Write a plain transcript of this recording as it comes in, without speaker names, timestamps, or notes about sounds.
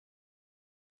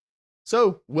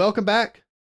So, welcome back.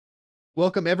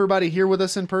 Welcome everybody here with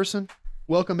us in person.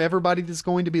 Welcome everybody that's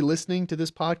going to be listening to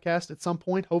this podcast at some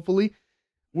point, hopefully.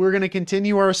 We're going to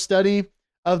continue our study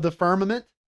of the firmament.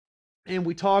 And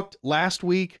we talked last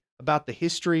week about the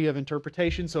history of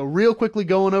interpretation. So, real quickly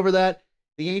going over that,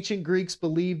 the ancient Greeks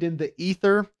believed in the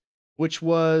ether, which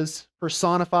was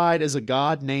personified as a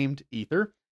god named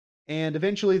Ether. And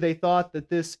eventually they thought that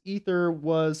this ether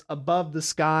was above the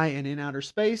sky and in outer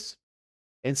space.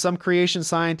 And some creation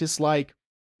scientists like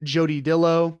Jody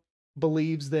Dillow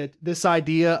believes that this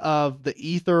idea of the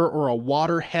ether or a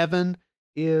water heaven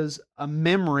is a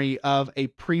memory of a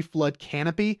pre-flood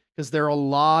canopy, because there are a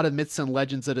lot of myths and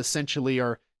legends that essentially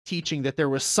are teaching that there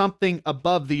was something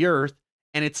above the earth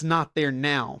and it's not there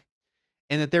now.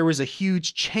 And that there was a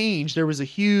huge change. There was a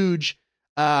huge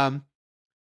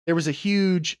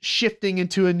shifting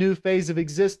into a new phase of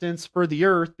existence for the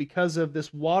earth because of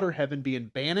this water heaven being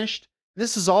banished.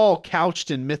 This is all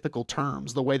couched in mythical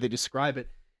terms, the way they describe it.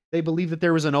 They believe that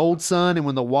there was an old sun, and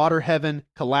when the water heaven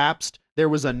collapsed, there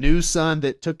was a new sun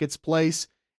that took its place.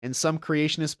 And some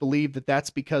creationists believe that that's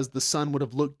because the sun would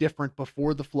have looked different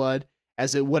before the flood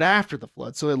as it would after the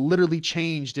flood. So it literally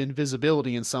changed in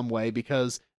visibility in some way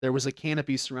because there was a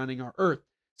canopy surrounding our earth.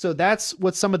 So that's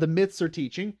what some of the myths are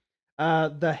teaching.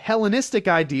 The Hellenistic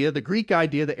idea, the Greek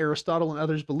idea that Aristotle and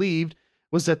others believed,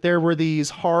 was that there were these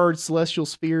hard celestial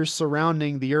spheres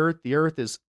surrounding the earth. The earth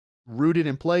is rooted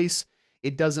in place.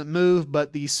 It doesn't move,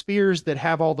 but these spheres that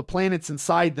have all the planets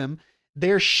inside them,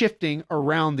 they're shifting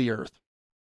around the earth.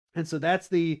 And so that's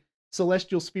the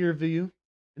celestial sphere view.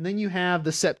 And then you have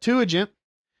the Septuagint,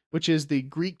 which is the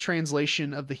Greek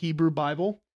translation of the Hebrew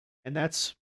Bible. And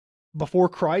that's before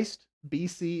Christ,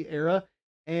 BC era.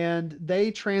 And they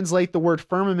translate the word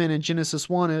firmament in Genesis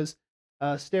 1 as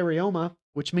stereoma,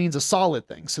 which means a solid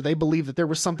thing. So they believe that there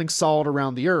was something solid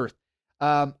around the earth.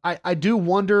 I do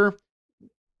wonder,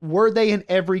 were they in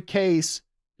every case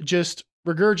just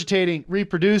regurgitating,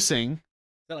 reproducing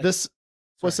Like, this?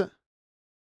 What's it?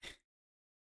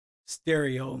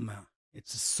 Stereoma.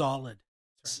 It's a solid.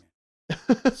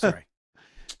 Sorry.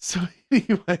 So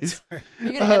anyways, Sorry.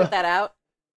 You're gonna edit that out?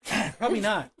 Probably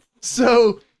not.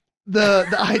 so the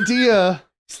idea,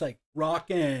 It's like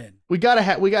rockin'. we gotta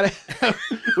have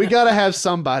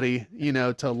somebody,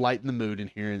 to lighten the mood in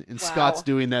here, and Wow. Scott's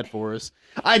doing that for us.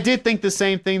 I did think the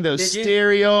same thing though. Did you?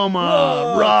 Stereoma,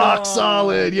 Whoa, rock come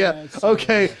solid. on. Yeah. That's so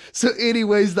Okay. nice. So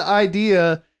anyways, the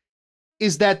idea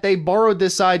is that they borrowed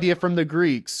this idea from the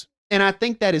Greeks. And I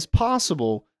think that is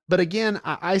possible. But again,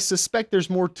 I suspect there's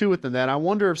more to it than that. I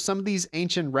wonder if some of these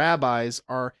ancient rabbis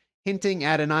are hinting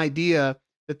at an idea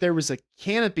that there was a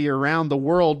canopy around the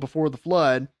world before the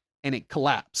flood and it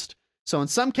collapsed. So in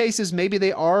some cases, maybe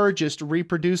they are just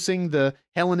reproducing the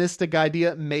Hellenistic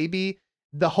idea. Maybe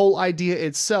the whole idea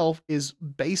itself is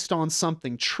based on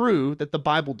something true that the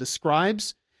Bible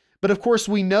describes. But of course,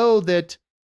 we know that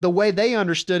the way they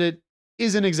understood it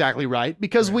isn't exactly right,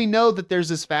 because we know that there's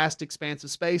this vast expanse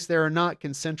of space. There are not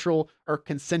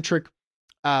concentric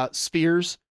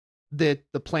spheres that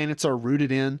the planets are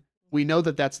rooted in. We know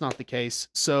that that's not the case.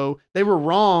 So they were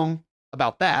wrong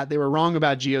about that. They were wrong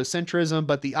about geocentrism,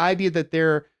 but the idea that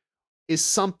there is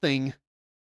something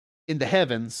in the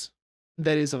heavens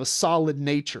that is of a solid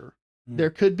nature, there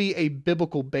could be a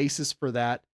biblical basis for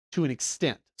that to an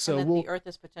extent. So And that the Earth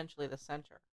is potentially the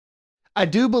center. I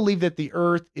do believe that the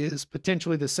earth is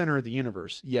potentially the center of the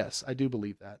universe. Yes, I do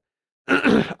believe that.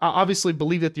 I obviously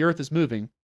believe that the earth is moving.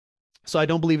 So I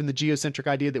don't believe in the geocentric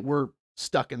idea that we're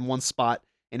stuck in one spot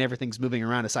and everything's moving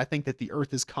around us. I think that the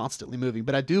earth is constantly moving,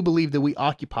 but I do believe that we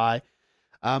occupy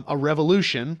a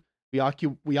revolution. We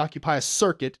occupy a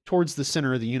circuit towards the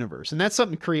center of the universe. And that's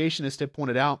something creationists have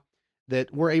pointed out,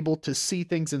 that we're able to see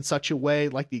things in such a way,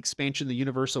 like the expansion of the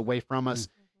universe away from us.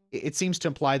 It seems to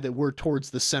imply that we're towards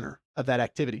the center of that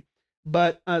activity.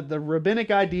 But the rabbinic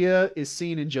idea is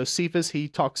seen in Josephus. He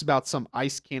talks about some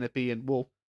ice canopy, and we'll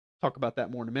talk about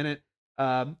that more in a minute.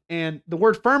 And the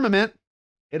word firmament,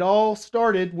 it all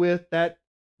started with that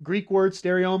Greek word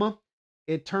stereoma.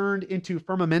 It turned into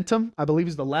firmamentum, I believe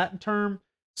is the Latin term.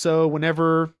 So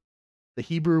whenever the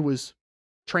Hebrew was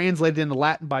translated into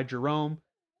Latin by Jerome,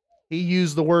 he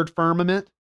used the word firmament.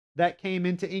 That came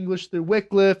into English through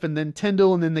Wycliffe and then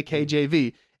Tyndale and then the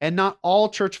KJV. And not all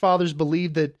church fathers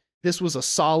believed that this was a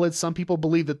solid. Some people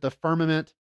believe that the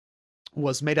firmament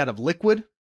was made out of liquid.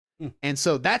 And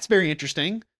so that's very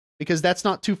interesting, because that's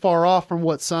not too far off from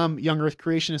what some young earth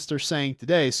creationists are saying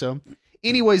today. So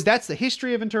anyways, that's the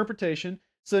history of interpretation.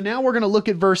 So now we're going to look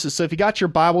at verses. So if you got your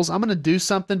Bibles, I'm going to do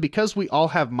something, because we all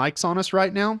have mics on us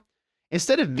right now.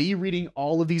 Instead of me reading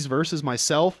all of these verses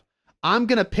myself, I'm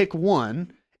going to pick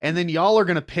one and then y'all are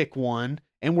going to pick one,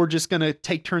 and we're just going to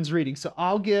take turns reading. So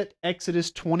I'll get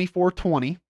Exodus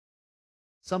 24:20.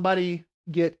 Somebody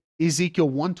get Ezekiel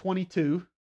 122.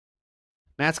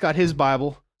 Matt's got his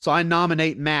Bible, so I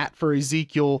nominate Matt for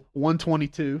Ezekiel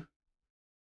 122.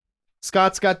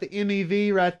 Scott's got the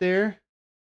MEV right there.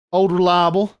 Old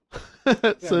reliable.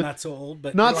 Yeah, not so old,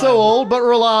 but not reliable. so old, but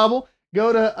reliable.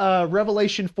 Go to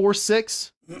Revelation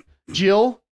 4:6.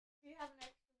 Jill.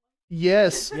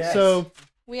 Yes. Yes. So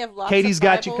We have lots Katie's of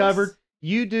got you Bibles. covered.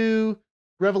 You do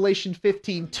Revelation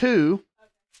 15:2.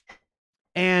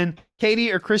 And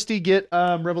Katie or Christy get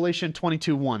Revelation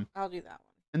 22:1. I'll do that one.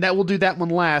 And that will do that one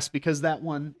last because that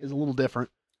one is a little different.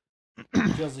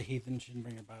 Jill's a heathen, shouldn't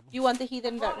bring a Bible. You want the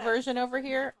heathen version over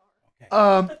here?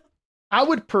 Okay. I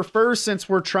would prefer, since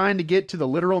we're trying to get to the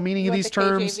literal meaning You of want these the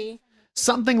terms, KJV?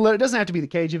 something it doesn't have to be the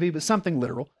KJV, but something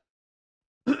literal.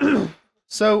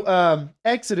 So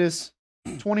Exodus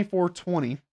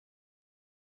 24:20.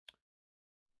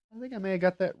 I think I may have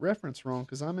got that reference wrong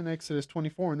because I'm in Exodus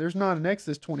 24 and there's not an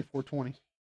Exodus 24:20.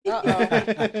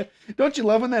 Uh-oh. Don't you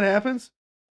love when that happens?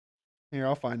 Here,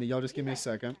 I'll find it. Y'all just give me a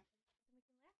second.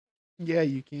 Yeah,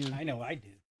 you can. I know I do.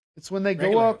 It's when they go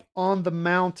Regularly. up on the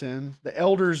mountain. The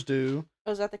elders do.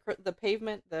 Oh, is that the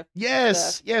pavement? The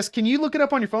Yes, yes. Can you look it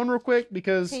up on your phone real quick?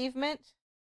 Because pavement?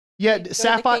 yeah, Go to the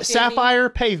sapphire, KJV. sapphire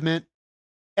pavement,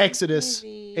 Exodus,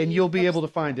 KJV. and you'll be Oops. able to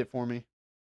find it for me.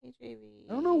 KJV.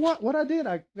 I don't know what I did.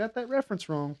 I got that reference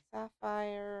wrong.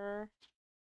 Sapphire.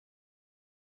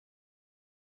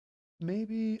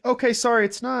 Maybe. Okay, sorry.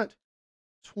 It's not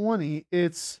 20.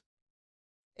 It's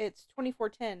It's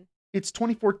 24:10.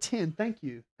 24:10. Thank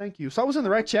you. Thank you. So I was in the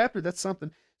right chapter. That's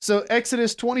something. So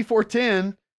Exodus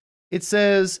 24:10, it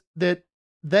says that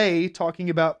they, talking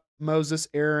about Moses,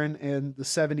 Aaron, and the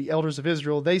 70 elders of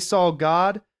Israel, they saw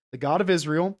God, the God of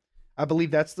Israel. I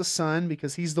believe that's the Son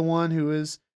because he's the one who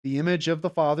is the image of the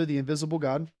Father, the invisible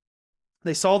God.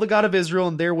 They saw the God of Israel,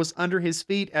 and there was under his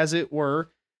feet, as it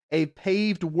were, a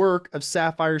paved work of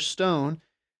sapphire stone,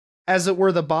 as it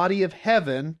were the body of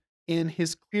heaven in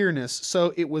his clearness.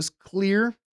 So it was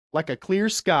clear, like a clear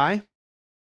sky.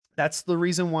 That's the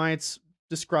reason why it's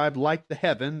described like the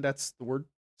heaven. That's the word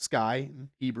sky in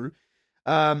Hebrew.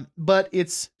 But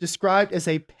it's described as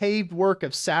a paved work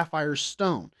of sapphire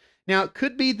stone. Now, it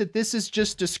could be that this is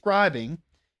just describing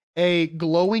a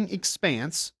glowing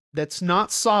expanse that's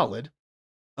not solid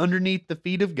underneath the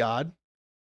feet of God,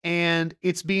 and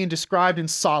it's being described in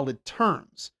solid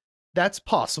terms. That's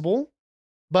possible.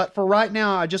 But for right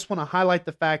now, I just want to highlight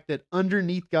the fact that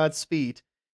underneath God's feet,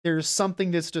 there's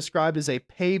something that's described as a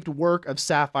paved work of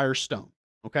sapphire stone.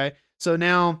 Okay? So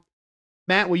now,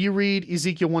 Matt, will you read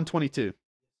Ezekiel 122?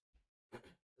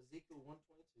 Ezekiel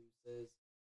 122 says,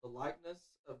 "The likeness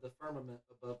of the firmament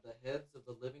above the heads of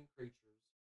the living creatures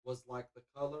was like the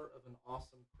color of an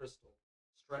awesome crystal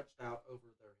stretched out over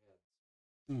their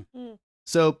heads."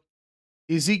 So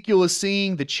Ezekiel is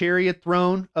seeing the chariot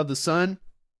throne of the Son,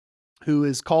 who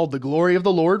is called the glory of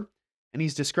the Lord. And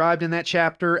he's described in that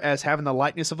chapter as having the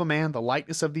likeness of a man, the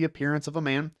likeness of the appearance of a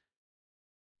man.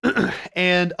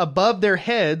 And above their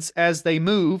heads, as they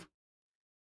move,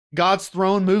 God's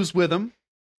throne moves with them.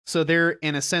 So they're,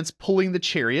 in a sense, pulling the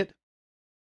chariot.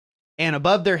 And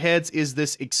above their heads is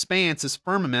this expanse, this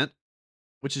firmament,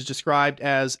 which is described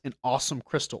as an awesome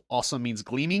crystal. Awesome means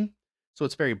gleaming. So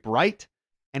it's very bright.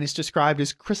 And it's described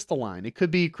as crystalline. It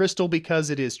could be crystal because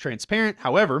it is transparent.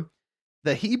 However,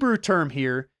 the Hebrew term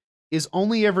here is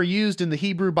only ever used in the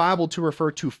Hebrew Bible to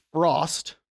refer to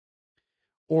frost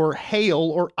or hail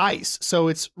or ice. So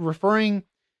it's referring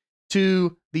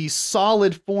to the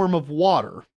solid form of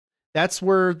water. That's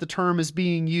where the term is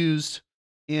being used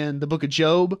in the book of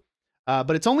Job,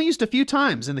 but it's only used a few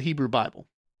times in the Hebrew Bible.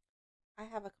 I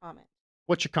have a comment.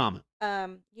 What's your comment?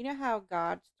 You know how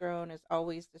God's throne is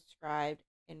always described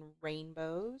in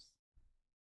rainbows?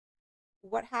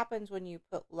 What happens when you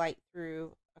put light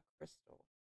through a crystal?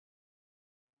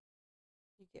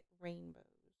 You get rainbows.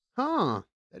 Huh.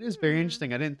 That is very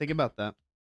interesting. I didn't think about that.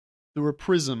 Through a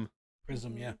prism.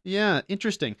 Prism, yeah. Yeah,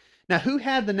 interesting. Now, who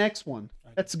had the next one?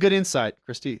 That's good insight,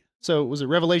 Christy. So was it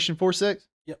Revelation 4:6?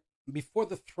 Yep. Before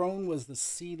the throne was a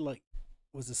sea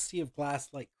of glass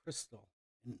like crystal.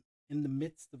 In the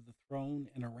midst of the throne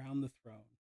and around the throne,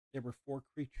 there were 4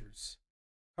 creatures,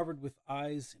 covered with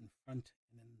eyes in front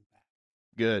and in the back.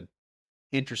 Good.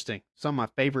 Interesting. Some of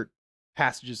my favorite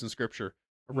passages in Scripture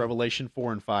are Revelation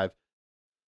 4 and 5.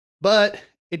 But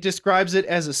it describes it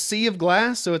as a sea of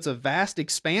glass, so it's a vast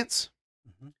expanse.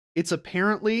 Mm-hmm. It's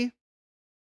apparently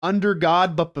under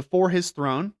God, but before his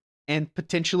throne, and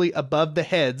potentially above the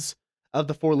heads of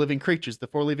the four living creatures. The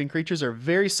four living creatures are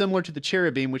very similar to the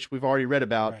cherubim, which we've already read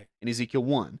about Right. in Ezekiel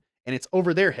 1, and it's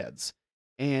over their heads.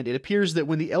 And it appears that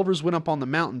when the elders went up on the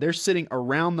mountain, they're sitting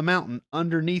around the mountain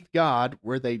underneath God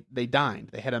where they dined.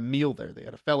 They had a meal there. They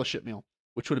had a fellowship meal,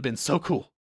 which would have been so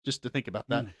cool just to think about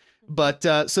that. Mm.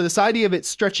 But so this idea of it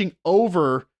stretching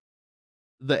over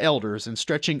the elders and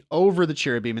stretching over the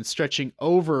cherubim and stretching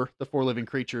over the four living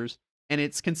creatures, and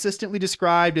it's consistently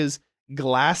described as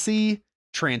glassy,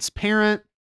 transparent,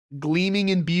 gleaming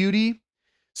in beauty.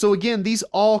 So again, these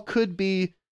all could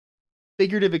be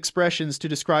figurative expressions to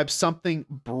describe something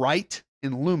bright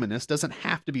and luminous. Doesn't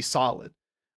have to be solid,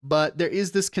 but there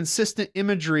is this consistent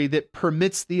imagery that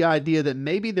permits the idea that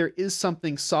maybe there is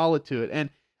something solid to it. And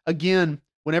again,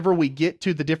 whenever we get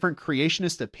to the different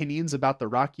creationist opinions about the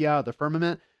raqia, the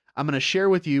firmament, I'm going to share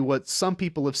with you what some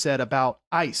people have said about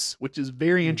ice, which is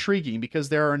very intriguing because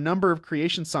there are a number of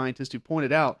creation scientists who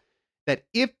pointed out that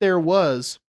if there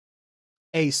was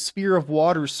a sphere of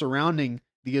water surrounding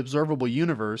the observable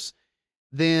universe,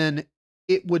 then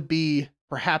it would be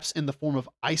perhaps in the form of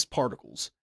ice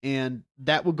particles. And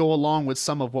that would go along with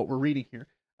some of what we're reading here.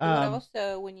 But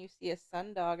also, when you see a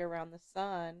sundog around the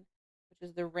sun, which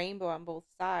is the rainbow on both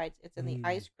sides, it's in the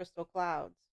ice crystal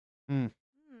clouds.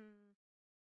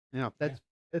 Yeah,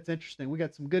 that's interesting. We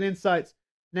got some good insights.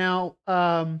 Now,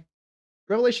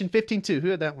 Revelation 15:2. Who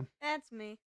had that one? That's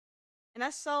me. And I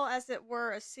saw as it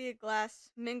were a sea of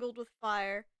glass mingled with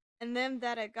fire, and them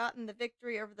that had gotten the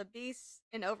victory over the beast,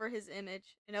 and over his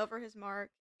image, and over his mark,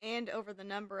 and over the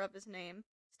number of his name,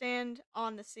 stand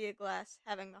on the sea of glass,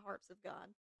 having the harps of God.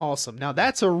 Awesome. Now,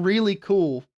 that's a really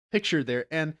cool picture there.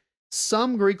 And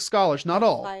some Greek scholars, not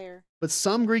all, Fire. but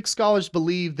some Greek scholars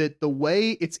believe that the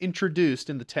way it's introduced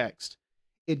in the text,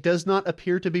 it does not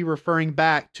appear to be referring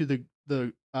back to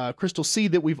the crystal sea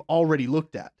that we've already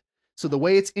looked at. So the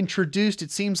way it's introduced, it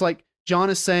seems like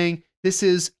John is saying, this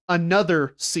is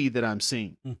another sea that I'm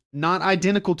seeing, not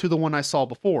identical to the one I saw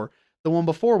before. The one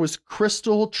before was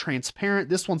crystal, transparent.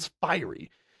 This one's fiery.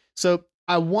 So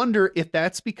I wonder if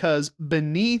that's because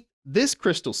beneath this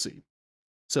crystal sea,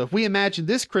 so if we imagine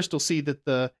this crystal sea that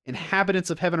the inhabitants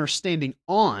of heaven are standing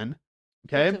on,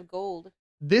 okay, Bits of gold.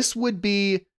 this would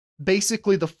be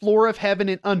basically the floor of heaven,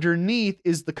 and underneath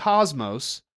is the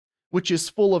cosmos, which is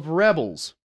full of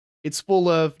rebels. It's full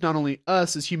of not only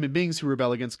us as human beings who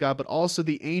rebel against God, but also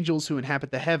the angels who inhabit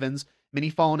the heavens,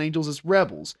 many fallen angels as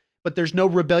rebels. But there's no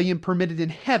rebellion permitted in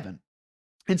heaven.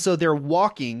 And so they're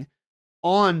walking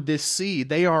on this sea.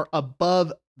 They are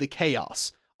above the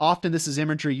chaos. Often this is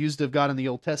imagery used of God in the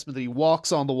Old Testament, that he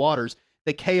walks on the waters.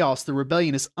 The chaos, the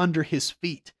rebellion is under his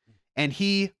feet. And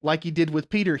he, like he did with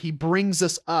Peter, he brings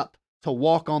us up to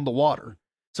walk on the water.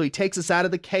 So he takes us out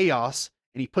of the chaos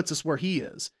and he puts us where he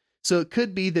is. So it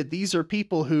could be that these are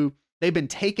people who, they've been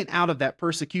taken out of that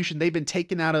persecution. They've been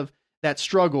taken out of that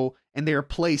struggle, and they are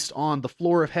placed on the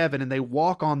floor of heaven, and they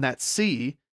walk on that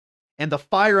sea. And the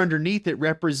fire underneath it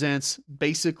represents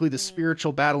basically the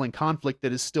spiritual battle and conflict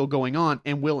that is still going on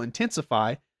and will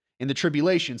intensify in the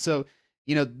tribulation. So,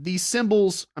 you know, these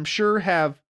symbols, I'm sure,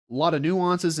 have a lot of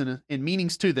nuances and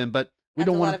meanings to them, but we That's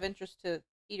don't a want lot of interest to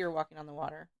Peter walking on the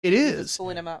water. It He's is. just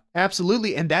pulling him up.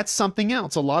 Absolutely. And that's something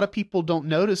else. A lot of people don't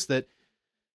notice that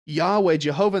Yahweh,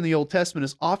 Jehovah in the Old Testament,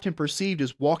 is often perceived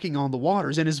as walking on the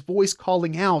waters and his voice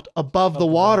calling out above the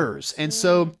waters. And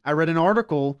so I read an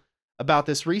article about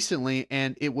this recently,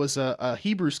 and it was a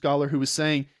Hebrew scholar who was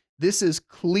saying this is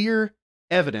clear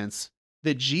evidence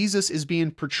that Jesus is being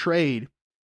portrayed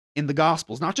in the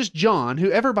Gospels, not just John,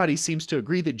 who everybody seems to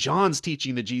agree that John's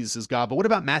teaching that Jesus is God, but what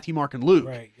about Matthew, Mark, and Luke?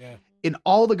 Right, yeah. In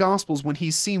all the Gospels, when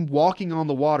he's seen walking on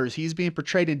the waters, he's being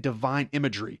portrayed in divine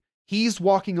imagery. He's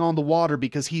walking on the water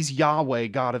because he's Yahweh,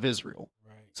 God of Israel.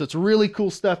 Right. So it's really cool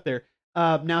stuff there.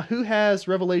 Now, who has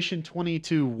Revelation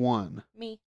 22:1?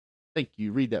 Me. Thank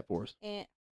you. Read that for us. And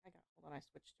hold on, I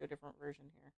switched to a different version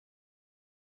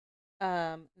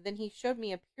here. Then he showed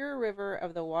me a pure river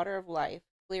of the water of life,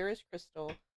 clear as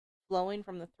crystal, flowing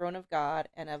from the throne of God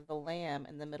and of the Lamb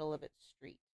in the middle of its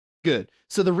street. Good.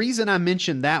 So the reason I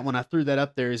mentioned that when I threw that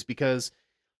up there is because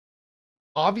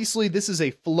obviously this is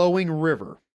a flowing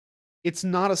river. It's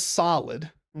not a solid,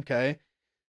 okay?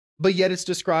 But yet it's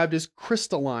described as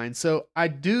crystalline. So I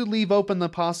do leave open the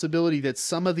possibility that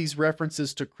some of these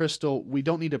references to crystal, we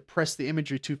don't need to press the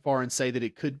imagery too far and say that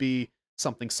it could be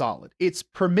something solid. It's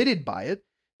permitted by it.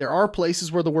 There are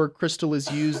places where the word crystal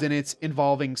is used and it's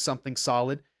involving something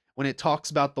solid. When it talks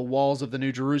about the walls of the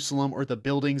New Jerusalem or the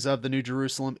buildings of the New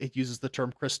Jerusalem, it uses the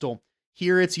term crystal.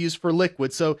 Here it's used for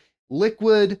liquid. So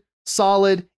liquid,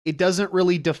 solid, it doesn't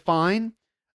really define.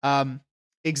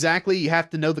 exactly. You have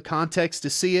to know the context to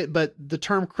see it, but the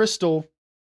term crystal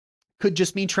could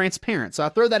just mean transparent. So I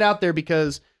throw that out there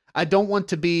because I don't want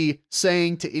to be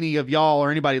saying to any of y'all or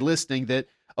anybody listening that,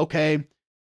 okay,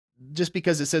 just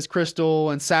because it says crystal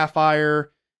and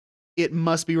sapphire, it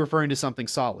must be referring to something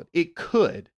solid. It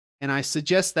could. And I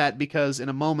suggest that because in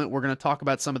a moment we're going to talk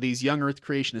about some of these young earth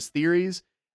creationist theories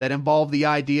that involve the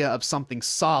idea of something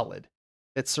solid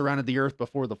that surrounded the earth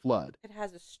before the flood. It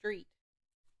has a street.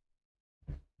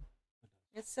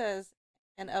 It says,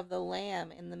 and of the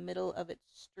Lamb in the middle of its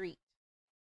street.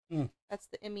 That's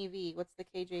the MEV. What's the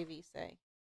KJV say?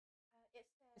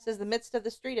 It says the midst of the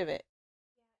street of it.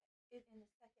 In the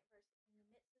second verse, in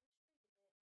the midst of the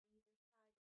street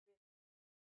of it,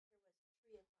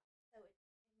 on either side of the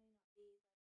river, there was a tree of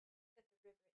life. So it may not be that the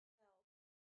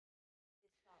river itself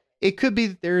is solid. It could be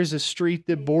that there is a street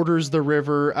that borders the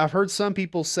river. I've heard some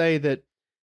people say that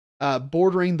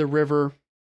bordering the river,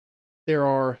 there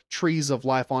are trees of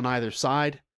life on either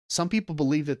side. Some people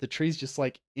believe that the tree's just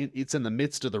like it's in the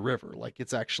midst of the river, like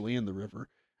it's actually in the river,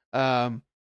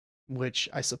 which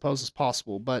I suppose is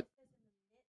possible. But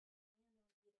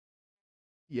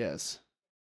yes,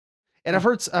 and I've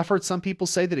heard some people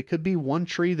say that it could be one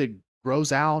tree that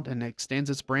grows out and extends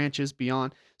its branches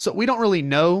beyond. So we don't really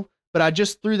know, but I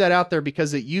just threw that out there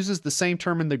because it uses the same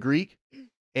term in the Greek,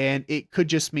 and it could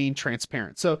just mean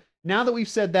transparent. So now that we've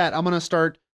said that, I'm going to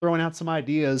start throwing out some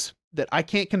ideas that I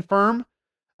can't confirm.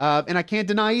 And I can't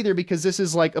deny either because this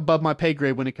is like above my pay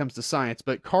grade when it comes to science.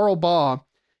 But Carl Baugh,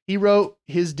 he wrote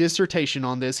his dissertation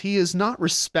on this. He is not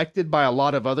respected by a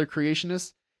lot of other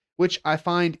creationists, which I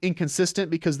find inconsistent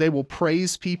because they will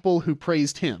praise people who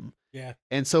praised him. Yeah.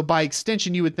 And so by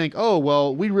extension, you would think, oh,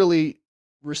 well, we really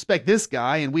respect this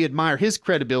guy and we admire his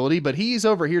credibility, but he's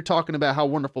over here talking about how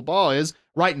wonderful Baugh is,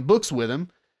 writing books with him,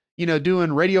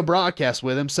 doing radio broadcasts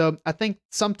with him. So I think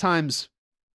sometimes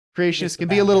creationists can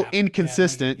be a little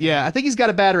inconsistent. Yeah, I think he's got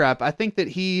a bad rap. I think that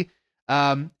he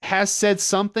has said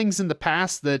some things in the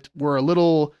past that were a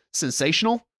little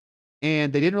sensational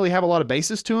and they didn't really have a lot of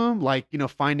basis to them, like,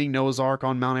 finding Noah's Ark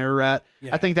on Mount Ararat.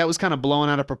 Yeah. I think that was kind of blown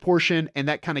out of proportion and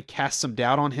that kind of cast some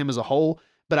doubt on him as a whole.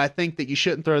 But I think that you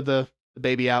shouldn't throw the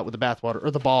baby out with the bathwater,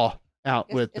 or the ball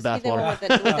out with the bathwater.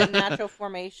 With the natural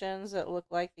formations that look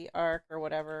like the Ark or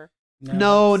whatever.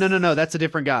 No. That's a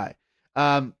different guy.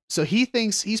 So he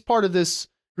thinks he's part of this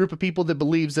group of people that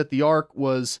believes that the Ark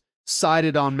was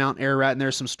sighted on Mount Ararat, and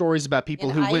there's some stories about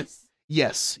people who went.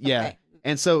 Yes, yeah. Okay.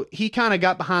 And so he kind of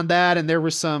got behind that, and there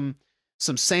was some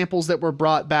samples that were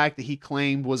brought back that he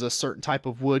claimed was a certain type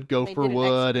of wood, gopher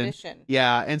wood, and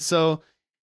yeah. And so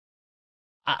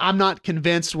I'm not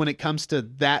convinced when it comes to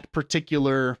that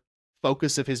particular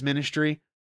focus of his ministry.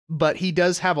 But he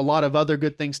does have a lot of other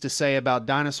good things to say about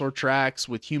dinosaur tracks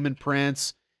with human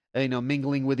prints,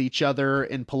 mingling with each other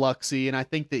in Paluxy. And I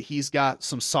think that he's got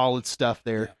some solid stuff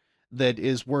there that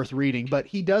is worth reading. But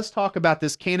he does talk about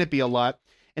this canopy a lot.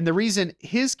 And the reason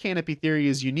his canopy theory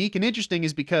is unique and interesting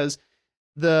is because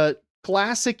the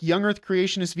classic young earth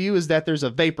creationist view is that there's a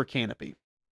vapor canopy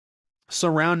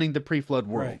surrounding the pre-flood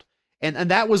world. Right.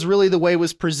 And that was really the way it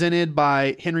was presented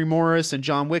by Henry Morris and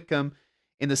John Whitcomb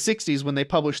in the 60s when they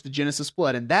published the Genesis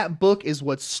Flood. And that book is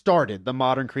what started the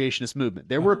modern creationist movement.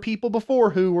 There were people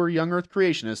before who were young earth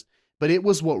creationists, but it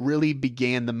was what really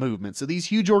began the movement. So these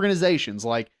huge organizations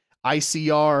like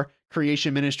ICR,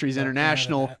 Creation Ministries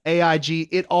International, AIG,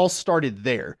 it all started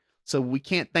there. So we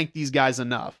can't thank these guys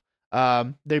enough.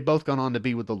 They've both gone on to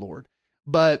be with the Lord.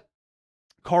 But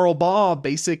Carl Baugh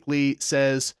basically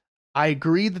says, I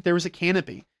agree that there was a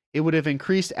canopy. It would have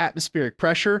increased atmospheric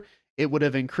pressure. It would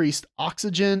have increased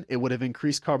oxygen. It would have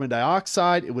increased carbon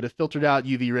dioxide. It would have filtered out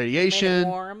UV radiation.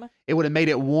 It would have made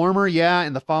it warmer. Yeah.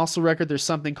 In the fossil record, there's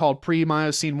something called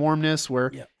pre-Miocene warmness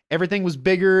where everything was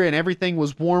bigger and everything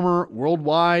was warmer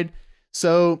worldwide.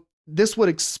 So this would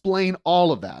explain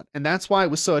all of that. And that's why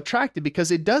it was so attractive,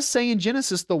 because it does say in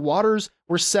Genesis, the waters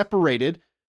were separated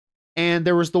and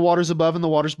there was the waters above and the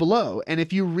waters below. And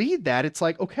if you read that, it's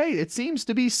like, okay, it seems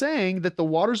to be saying that the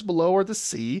waters below are the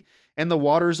sea and the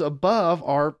waters above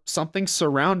are something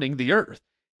surrounding the earth.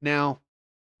 Now,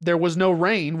 there was no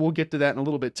rain. We'll get to that in a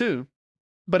little bit too.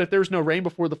 But if there's no rain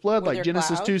before the flood, like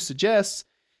Genesis 2 suggests,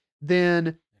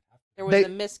 then there was a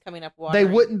mist coming up water. They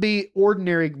wouldn't be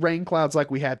ordinary rain clouds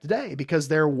like we have today because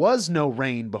there was no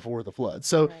rain before the flood.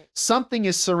 So something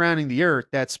is surrounding the earth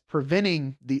that's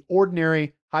preventing the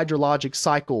ordinary hydrologic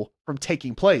cycle from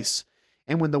taking place.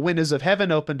 And when the windows of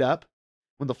heaven opened up,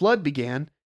 when the flood began,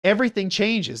 everything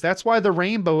changes. That's why the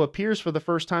rainbow appears for the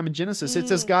first time in Genesis. It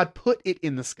says God put it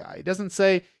in the sky. It doesn't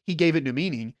say he gave it new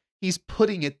meaning. He's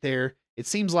putting it there It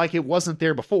seems like it wasn't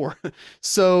there before.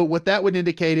 So what that would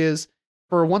indicate is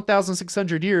for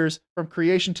 1,600 years from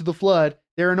creation to the flood,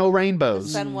 there are no The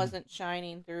rainbows. sun wasn't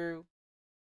shining through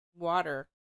water.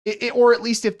 Or at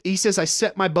least if he says, I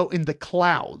set my boat in the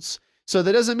clouds. So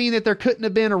that doesn't mean that there couldn't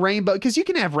have been a rainbow, because you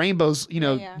can have rainbows,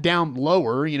 down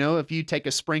lower, if you take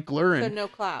a sprinkler. So And no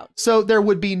clouds. so there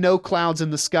would be no clouds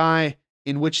in the sky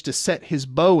in which to set his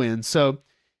bow in. So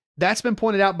that's been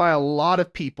pointed out by a lot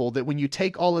of people, that when you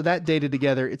take all of that data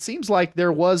together, it seems like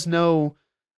there was no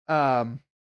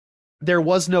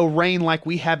rain like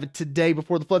we have it today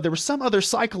before the flood. There was some other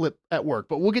cycle at work,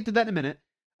 but we'll get to that in a minute.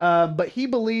 But he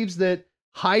believes that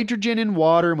hydrogen and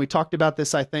water, and we talked about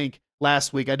this, I think,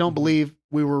 last week. I don't believe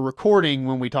we were recording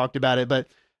when we talked about it, but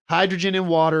hydrogen and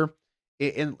water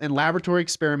in laboratory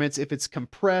experiments, if it's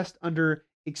compressed under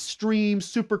extreme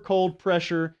super cold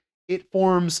pressure, it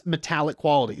forms metallic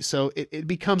qualities. So it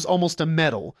becomes almost a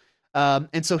metal.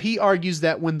 And so he argues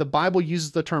that when the Bible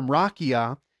uses the term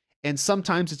raqia, and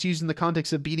sometimes it's used in the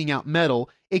context of beating out metal,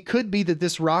 it could be that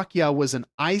this raqia was an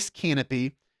ice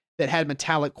canopy that had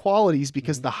metallic qualities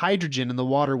because the hydrogen in the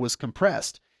water was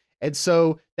compressed. And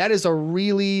so that is a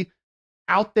really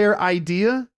out there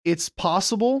idea. It's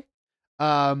possible.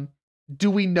 Do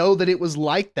we know that it was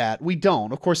like that? We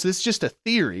don't. Of course, this is just a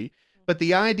theory, but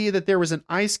the idea that there was an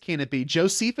ice canopy,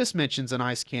 Josephus mentions an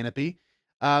ice canopy.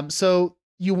 So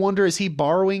you wonder, is he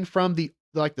borrowing from the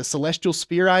celestial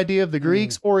sphere idea of the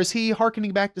Greeks, or is he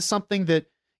hearkening back to something that,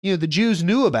 the Jews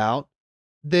knew about,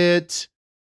 that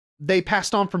they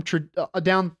passed on from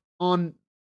down on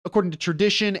according to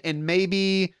tradition, and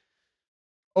maybe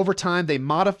over time they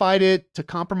modified it to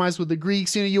compromise with the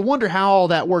Greeks? You wonder how all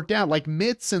that worked out. Like,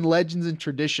 myths and legends and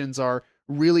traditions are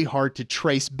really hard to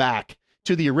trace back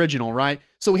to the original, right?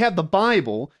 So we have the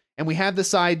Bible, and we have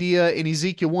this idea in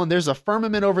Ezekiel 1, there's a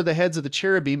firmament over the heads of the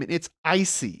cherubim, and it's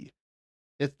icy.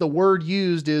 It's the word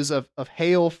used is of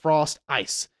hail, frost,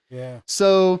 ice. Yeah.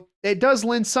 So it does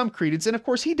lend some credence. And of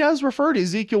course, he does refer to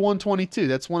Ezekiel 1:22.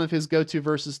 That's one of his go-to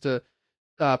verses to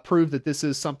prove that this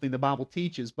is something the Bible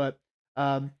teaches. But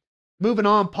moving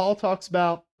on, Paul talks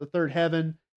about the third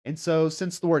heaven. And so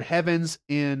since the word heavens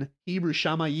in Hebrew,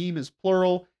 shamayim, is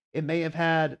plural, it may have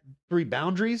had 3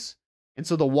 boundaries. And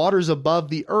so the waters above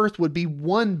the earth would be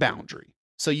one boundary.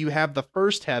 So you have the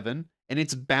first heaven, and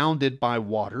it's bounded by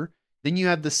water. Then you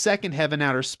have the second heaven,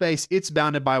 outer space. It's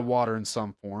bounded by water in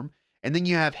some form. And then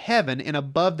you have heaven, and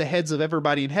above the heads of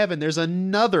everybody in heaven, there's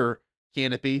another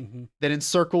canopy that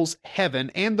encircles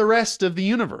heaven and the rest of the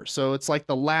universe. So it's like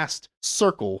the last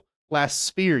circle, last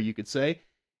sphere, you could say.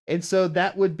 And so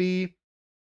that would be give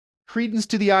credence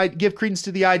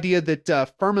to the idea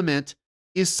that firmament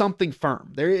is something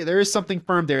firm. There is something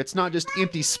firm there. It's not just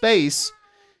empty space,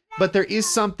 but there's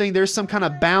some kind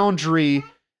of boundary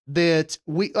that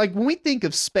when we think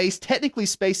of space, technically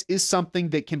space is something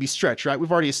that can be stretched, right?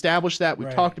 We've already established that.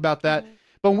 We've talked about that.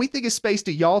 But when we think of space,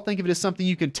 do y'all think of it as something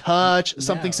you can touch,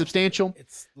 something substantial?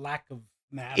 It's lack of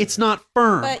matter. It's not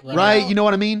firm, But, right? You know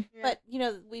what I mean? But,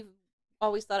 we've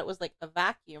always thought it was like a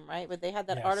vacuum, right? But they had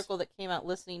that article that came out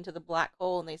listening to the black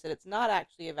hole, and they said it's not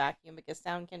actually a vacuum because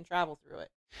sound can travel through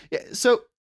it. Yeah, so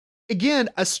again,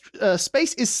 a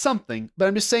space is something, but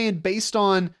I'm just saying, based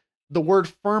on the word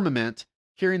firmament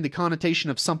carrying the connotation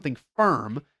of something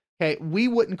firm, okay, we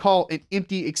wouldn't call an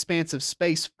empty expanse of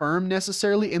space firm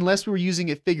necessarily unless we were using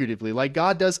it figuratively, like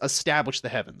God does establish the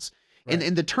heavens. Right.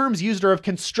 And the terms used are of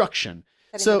construction.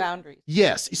 Setting the boundaries.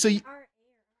 Yes. So our air, our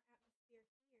atmosphere here,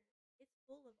 it's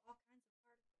full of all kinds of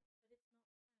particles, but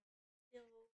it's not still.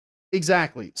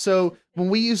 Exactly. So when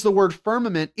we use the word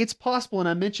firmament, it's possible, and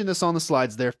I mentioned this on the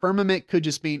slides there, firmament could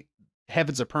just mean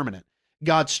heavens are permanent.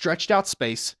 God stretched out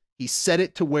space. He set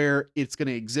it to where it's going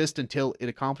to exist until it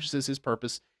accomplishes his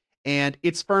purpose. And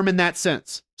it's firm in that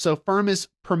sense. So firm is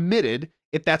permitted,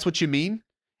 if that's what you mean.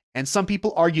 And some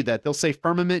people argue that. They'll say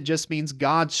firmament just means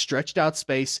God stretched out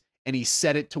space and he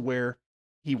set it to where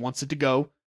he wants it to go.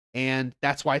 And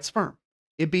that's why it's firm.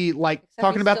 It'd be like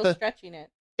talking about stretching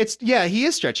it. He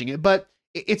is stretching it, but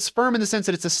it's firm in the sense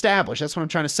that it's established. That's what I'm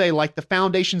trying to say. Like the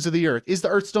foundations of the earth. Is the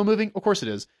earth still moving? Of course it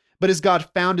is. But has God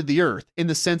founded the earth in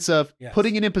the sense of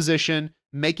putting it in position,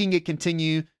 making it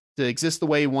continue to exist the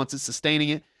way he wants it, sustaining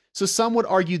it? So some would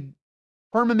argue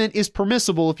firmament is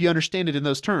permissible if you understand it in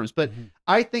those terms. But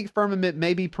I think firmament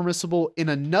may be permissible in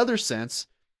another sense,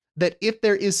 that if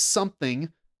there is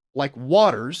something like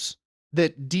waters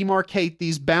that demarcate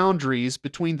these boundaries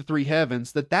between the 3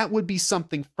 heavens, that would be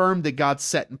something firm that God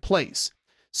set in place.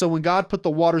 So when God put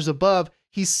the waters above,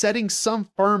 he's setting some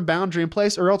firm boundary in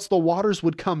place, or else the waters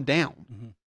would come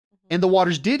down. And the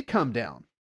waters did come down.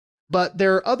 But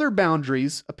there are other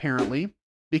boundaries, apparently,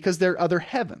 because there are other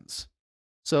heavens.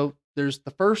 So there's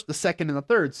the first, the second, and the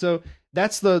third. So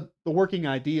that's the working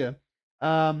idea.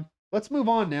 Let's move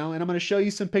on now, and I'm going to show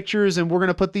you some pictures, and we're going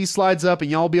to put these slides up, and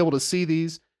y'all will be able to see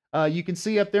these. You can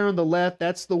see up there on the left,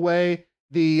 that's the way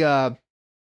the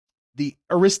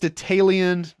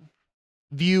Aristotelian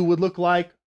view would look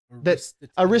like.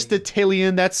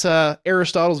 Aristotelian, that's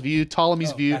Aristotle's view,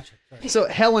 Ptolemy's view. Gotcha. So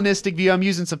Hellenistic view, I'm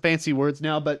using some fancy words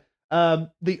now, but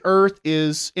the earth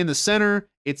is in the center,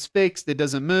 it's fixed, it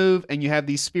doesn't move, and you have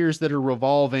these spheres that are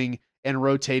revolving and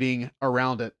rotating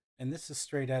around it. And this is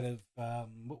straight out of,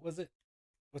 what was it?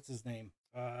 What's his name?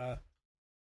 Man,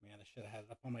 I should have had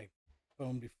it up on my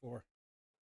phone before.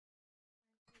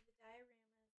 The dioramas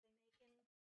they make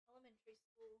in elementary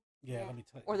school. Yeah, let me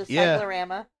tell you. Or the Yeah.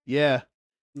 cyclorama. Yeah.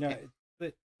 No,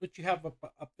 but what you have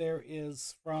up there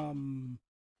is from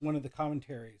one of the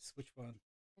commentaries. Which one?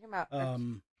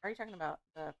 Are you talking about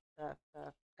the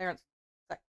Clarence?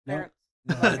 No.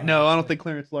 Clarence? No, I don't think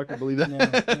Clarence Lark would believe that.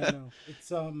 No. It's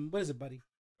what is it, buddy?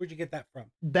 Where'd you get that from?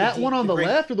 That one on the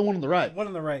left or the one on the right? One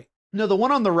on the right. No, the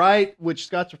one on the right, which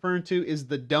Scott's referring to, is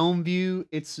the dome view.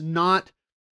 It's not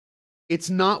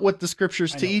what the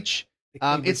scriptures teach.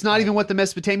 It's not even what the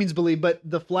Mesopotamians believe, but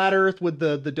the flat earth with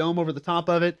the dome over the top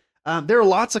of it. There are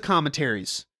lots of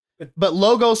commentaries. But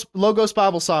Logos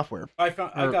Bible Software. I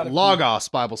got it. Logos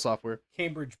Bible Software.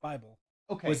 Cambridge Bible.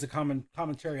 Okay. Was the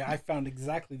commentary. I found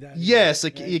exactly that. Yes,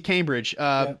 right? Cambridge.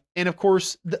 And of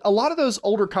course, a lot of those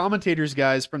older commentators,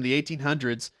 guys, from the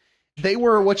 1800s, they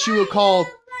were what you would call...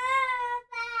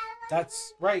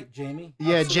 That's right, Jamie.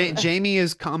 Yeah, Jamie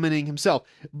is commenting himself.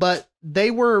 But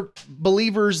they were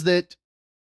believers that,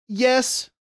 yes,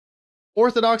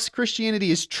 Orthodox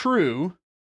Christianity is true,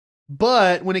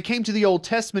 but when it came to the Old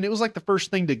Testament, it was like the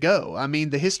first thing to go. I mean,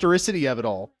 the historicity of it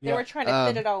all. They were trying to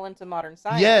fit it all into modern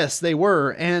science. Yes, they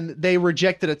were. And they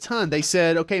rejected a ton. They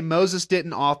said, okay, Moses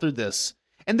didn't author this.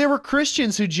 And there were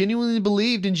Christians who genuinely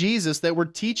believed in Jesus that were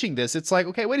teaching this. It's like,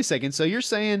 okay, wait a second. So you're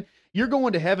saying you're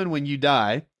going to heaven when you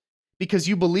die because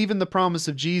you believe in the promise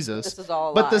of Jesus. This is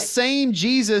all a but lie. the same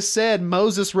Jesus said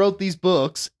Moses wrote these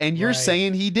books, and you're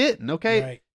saying he didn't. Okay,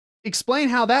 Right. Explain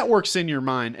how that works in your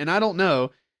mind. And I don't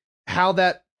know how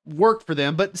that worked for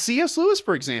them. But C.S. Lewis,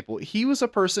 for example, he was a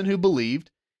person who believed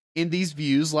in these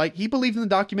views. Like, he believed in the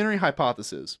documentary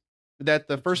hypothesis that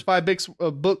the first 5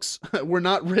 books were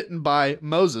not written by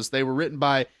Moses. They were written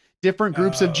by different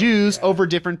groups of Jews over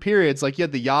different periods. Like, you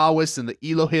had the Yahwists and the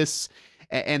Elohists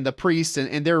and the priests,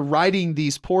 and they're writing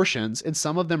these portions, and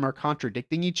some of them are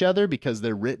contradicting each other because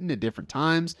they're written at different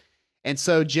times. And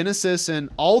so Genesis and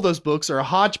all those books are a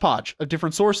hodgepodge of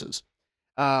different sources.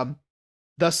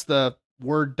 Thus the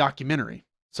word documentary.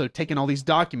 So taking all these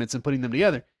documents and putting them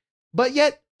together. But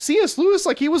yet C.S. Lewis,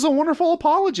 like, he was a wonderful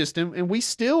apologist, and we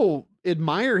still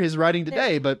admire his writing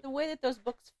today. But the way that those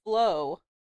books flow,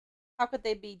 how could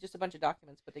they be just a bunch of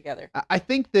documents put together? I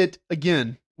think that,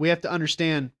 again, we have to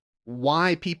understand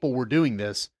why people were doing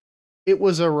this. It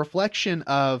was a reflection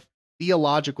of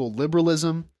theological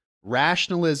liberalism,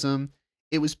 rationalism.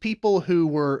 It was people who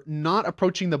were not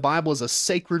approaching the Bible as a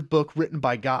sacred book written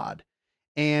by God.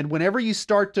 And whenever you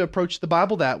start to approach the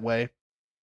Bible that way,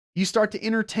 you start to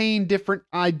entertain different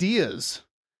ideas,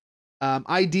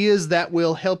 ideas that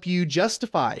will help you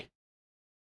justify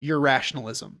your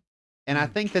rationalism. And I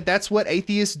think that that's what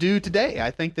atheists do today.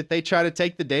 I think that they try to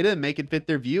take the data and make it fit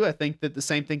their view. I think that the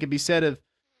same thing can be said of,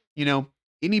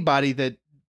 anybody that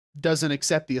doesn't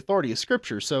accept the authority of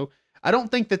Scripture. So I don't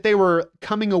think that they were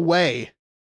coming away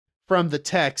from the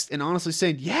text and honestly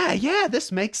saying, yeah,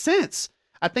 this makes sense.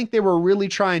 I think they were really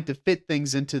trying to fit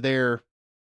things into their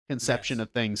conception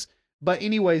of things. But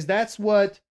anyways, that's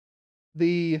what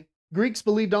the Greeks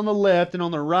believed on the left, and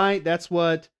on the right, that's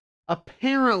what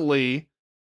apparently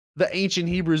the ancient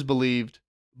Hebrews believed,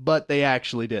 but they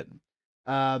actually didn't.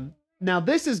 Now,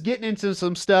 this is getting into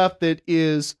some stuff that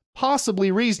is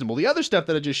possibly reasonable. The other stuff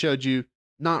that I just showed you,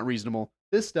 not reasonable.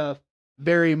 This stuff,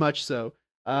 very much so.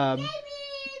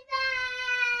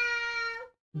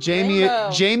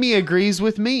 Jamie agrees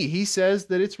with me. He says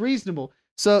that it's reasonable.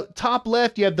 So top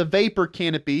left, you have the vapor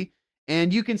canopy,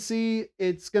 and you can see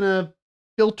it's going to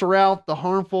filter out the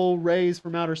harmful rays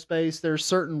from outer space. There's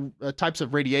certain types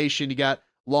of radiation. You got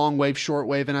long wave, short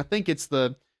wave, and I think it's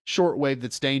the short wave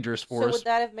that's dangerous for us. So would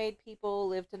that have made people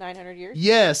live to 900 years?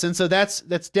 Yes, and so that's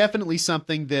definitely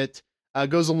something that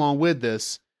goes along with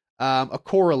this, a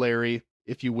corollary,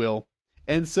 if you will.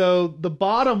 And so the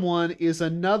bottom one is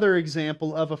another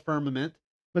example of a firmament,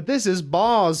 but this is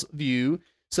Baugh's view.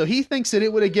 So he thinks that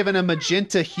it would have given a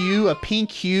magenta hue, a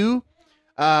pink hue,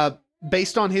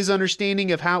 based on his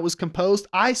understanding of how it was composed.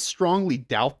 I strongly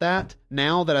doubt that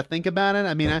now that I think about it.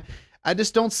 I mean, I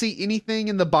just don't see anything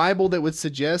in the Bible that would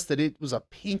suggest that it was a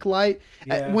pink light.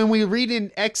 Yeah. When we read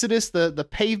in Exodus, the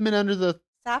pavement under the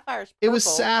Sapphire's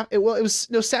purple. it was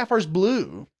no, sapphire's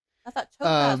blue. I thought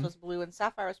topaz was blue and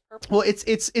sapphire was purple. Well,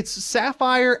 it's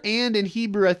sapphire, and in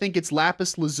Hebrew I think it's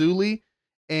lapis lazuli,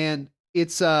 and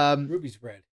it's Ruby's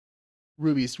red.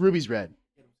 ruby's red.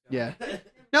 Yeah.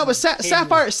 No, but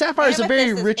sapphire is a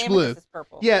very rich blue. Is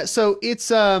purple. Yeah, so it's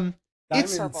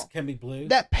Diamonds can be blue.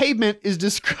 that pavement is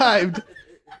described.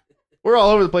 We're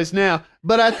all over the place now,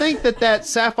 but I think that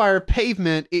sapphire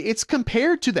pavement, it's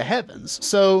compared to the heavens.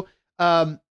 So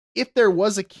if there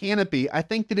was a canopy, I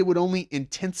think that it would only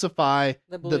intensify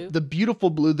the beautiful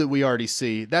blue that we already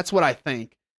see. That's what I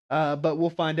think. But we'll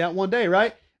find out one day,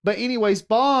 right? But anyways,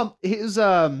 Bob, his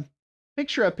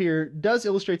picture up here does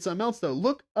illustrate something else, though.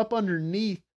 Look up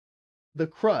underneath the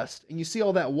crust, and you see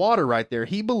all that water right there.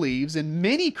 He believes, and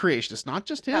many creationists, not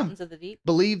just him, Fountains of the deep.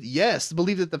 believe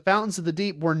that the fountains of the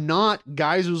deep were not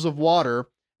geysers of water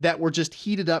that were just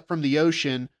heated up from the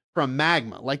ocean from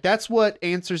magma. Like that's what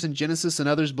Answers in Genesis and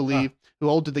others believe, who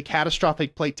hold to the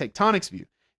catastrophic plate tectonics view.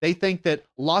 They think that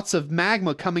lots of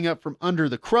magma coming up from under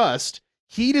the crust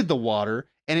heated the water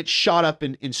and it shot up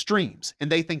in streams. And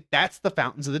they think that's the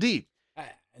fountains of the deep.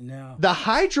 No. The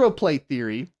hydroplate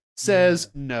theory says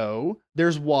no,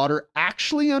 there's water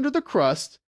actually under the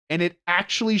crust and it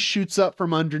actually shoots up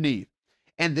from underneath.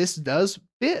 And this does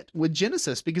fit with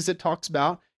Genesis because it talks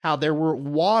about how there were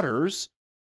waters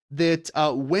that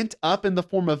went up in the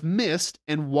form of mist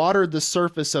and watered the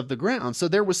surface of the ground. So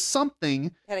there was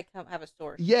something. Had to come have a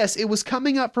source. Yes, it was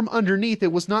coming up from underneath.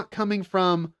 It was not coming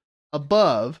from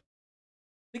above.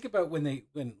 Think about when they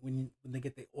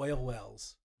get the oil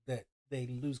wells that they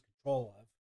lose control of,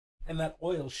 and that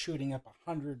oil's shooting up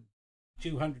 100,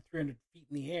 200, 300 feet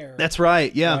in the air. That's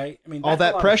right. Yeah. Right? I mean, all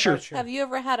that pressure. Have you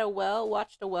ever had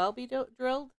watched a well be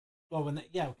drilled? Well,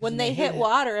 when they hit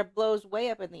water, it blows way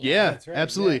up in the air. Yeah, That's right,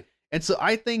 absolutely. yeah. And so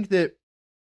I think that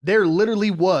there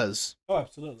literally was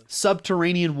absolutely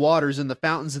subterranean waters, and the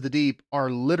fountains of the deep are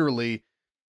literally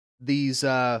these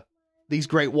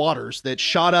great waters that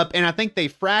shot up, and I think they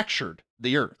fractured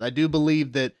the earth. I do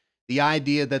believe that the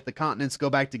idea that the continents go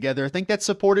back together, I think that's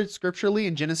supported scripturally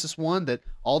in Genesis 1, that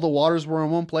all the waters were in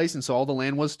one place, and so all the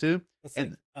land was too. That's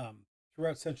like,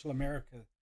 throughout Central America,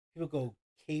 people go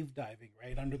cave diving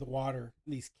right under the water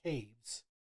in these caves,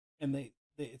 and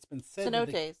it's been said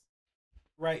cenotes.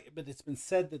 Right, but it's been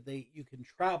said that you can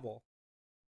travel.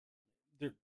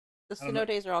 The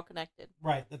cenotes are all connected.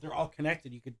 Right, that they're all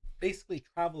connected. You could basically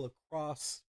travel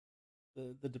across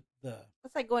the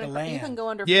It's like going. land. You can go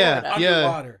under Yeah, Florida. yeah,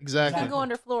 Underwater. exactly. You can go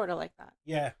under Florida like that.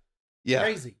 Yeah, Yeah,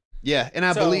 crazy. yeah, and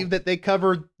I believe that they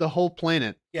covered the whole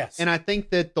planet. Yes, And I think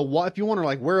that if you wonder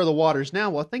like where are the waters now,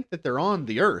 well, I think that they're on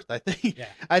the earth. I think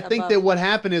Above. that what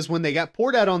happened is when they got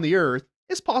poured out on the earth,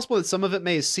 it's possible that some of it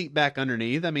may have seeped back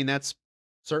underneath. I mean, that's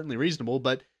certainly reasonable,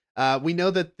 but we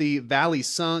know that the valley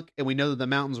sunk and we know that the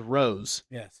mountains rose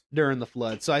during the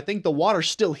flood. So I think the water's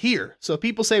still here. So if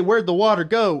people say, where'd the water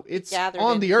go? It's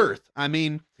on the earth. I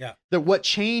mean, what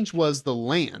changed was the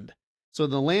land. So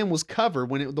the land was covered.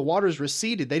 When the waters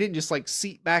receded, they didn't just like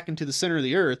seep back into the center of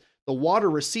the earth. The water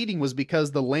receding was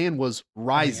because the land was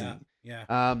rising.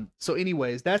 So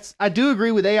anyways, I do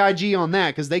agree with AIG on that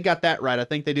because they got that right. I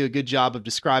think they do a good job of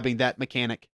describing that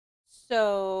mechanic.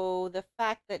 So the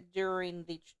fact that during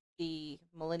the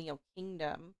millennial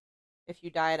kingdom, if you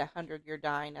die at 100, you're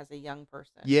dying as a young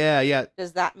person. Yeah.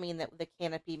 Does that mean that the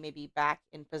canopy may be back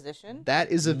in position?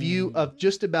 That is a view of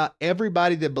just about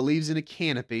everybody that believes in a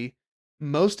canopy.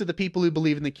 Most of the people who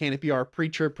believe in the canopy are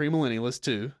pre-trib, premillennialists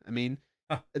too. I mean,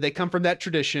 they come from that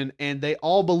tradition, and they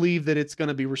all believe that it's going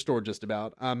to be restored just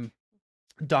about.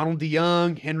 Donald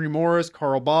DeYoung, Henry Morris,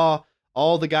 Karl Baugh,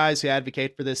 all the guys who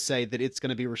advocate for this say that it's going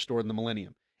to be restored in the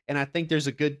millennium. And I think there's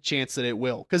a good chance that it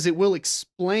will, because it will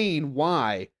explain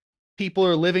why people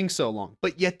are living so long,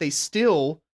 but yet they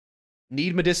still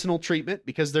need medicinal treatment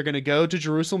because they're going to go to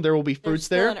Jerusalem. There will be fruits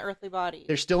there. They're still in earthly bodies.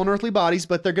 They're still in earthly bodies,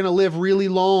 but they're going to live really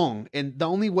long. And the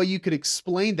only way you could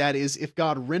explain that is if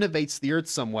God renovates the earth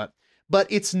somewhat. But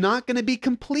it's not going to be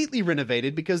completely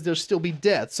renovated because there'll still be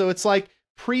death. So it's like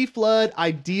pre-flood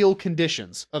ideal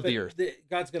conditions of the earth.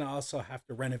 God's going to also have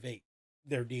to renovate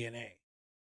their DNA.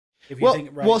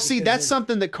 See, that's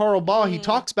something that Karl Baugh, he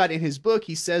talks about in his book.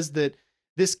 He says that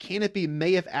this canopy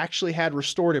may have actually had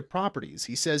restorative properties.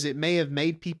 He says it may have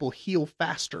made people heal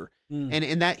faster.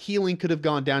 And that healing could have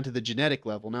gone down to the genetic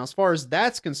level. Now, as far as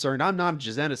that's concerned, I'm not a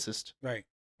geneticist. Right.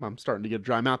 I'm starting to get a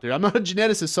dry mouth there. I'm not a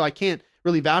geneticist, so I can't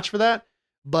really vouch for that.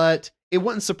 But it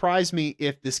wouldn't surprise me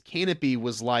if this canopy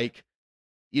was like,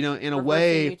 in a Reversing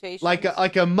way, mutations.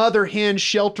 like a mother hen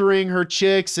sheltering her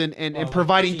chicks and Like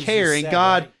providing Jesus care, and said,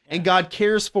 God right? and Yeah. God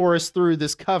cares for us through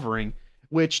this covering.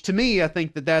 Which to me, I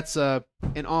think that's an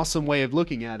awesome way of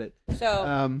looking at it.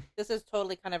 So this is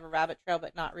totally kind of a rabbit trail,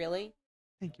 but not really.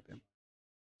 Thank you, Ben.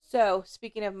 So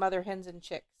speaking of mother hens and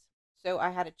chicks, so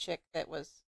I had a chick that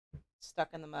was stuck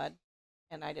in the mud,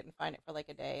 and I didn't find it for like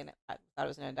a day, and I thought it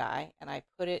was gonna die, and I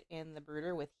put it in the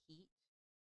brooder with heat,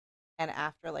 and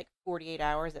after like 48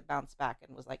 hours, it bounced back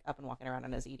and was like up and walking around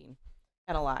and is eating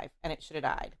and alive, and it should have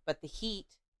died, but the heat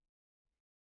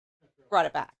brought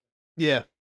it back. Yeah.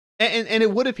 And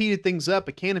it would have heated things up.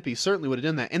 A canopy certainly would have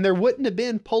done that. And there wouldn't have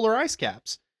been polar ice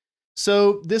caps.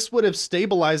 So this would have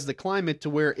stabilized the climate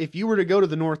to where if you were to go to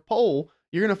the North Pole,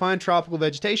 you're going to find tropical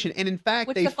vegetation. And in fact,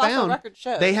 Which the fossil record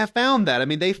shows. they have found that. I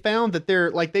mean, they found that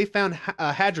they found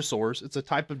hadrosaurs. It's a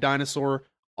type of dinosaur,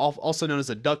 also known as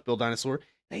a duckbill dinosaur.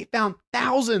 They found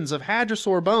thousands of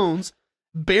hadrosaur bones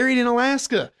buried in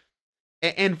Alaska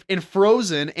and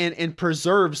frozen and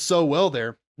preserved so well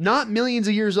there. Not millions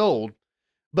of years old,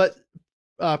 but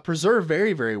preserved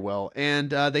very, very well. And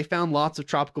they found lots of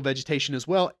tropical vegetation as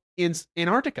well in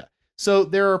Antarctica. So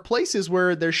there are places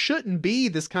where there shouldn't be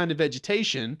this kind of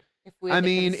vegetation.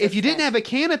 If you didn't have a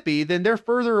canopy, then they're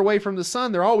further away from the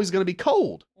sun. They're always going to be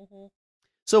cold. Mm-hmm.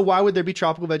 So why would there be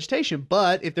tropical vegetation?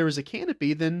 But if there was a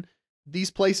canopy, then these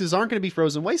places aren't going to be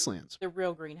frozen wastelands. The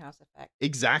real greenhouse effect.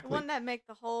 Exactly. Wouldn't that make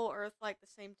the whole Earth like the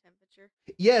same temperature?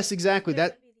 Yes, exactly. There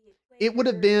That would be the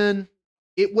equator.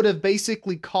 it would have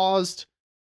basically caused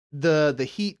the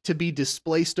heat to be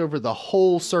displaced over the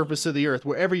whole surface of the earth,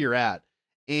 wherever you're at.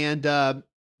 And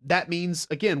that means,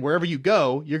 again, wherever you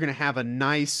go, you're going to have a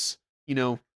nice,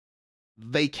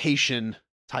 vacation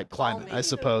type climate, maybe I the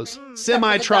suppose. rain- Except for the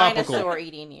Semi-tropical. dinosaur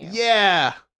eating you.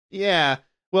 Yeah. Yeah.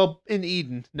 Well, in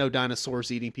Eden, no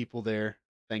dinosaurs eating people there,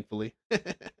 thankfully.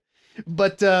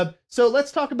 But so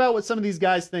let's talk about what some of these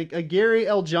guys think. Gary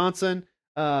L. Johnson,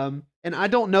 and I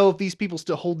don't know if these people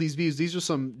still hold these views. These are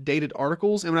some dated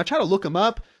articles. And when I try to look them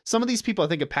up, some of these people I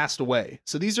think have passed away.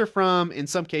 So these are from, in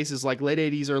some cases, like late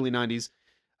 80s, early 90s.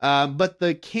 But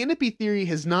the canopy theory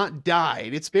has not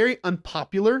died. It's very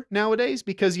unpopular nowadays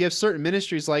because you have certain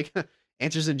ministries like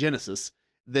Answers in Genesis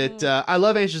that I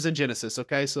love Answers in Genesis.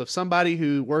 Okay. So if somebody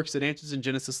who works at Answers in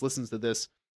Genesis listens to this,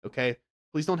 okay,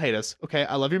 please don't hate us. Okay.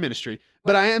 I love your ministry,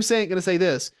 but I am going to say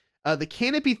this. The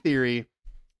canopy theory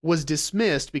was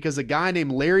dismissed because a guy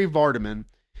named Larry Vardaman,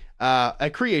 a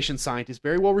creation scientist,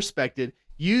 very well respected,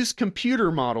 used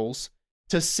computer models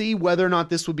to see whether or not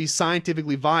this would be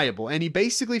scientifically viable. And he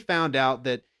basically found out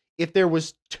that if there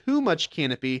was too much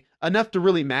canopy, enough to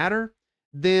really matter,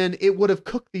 then it would have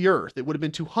cooked the earth. It would have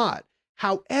been too hot.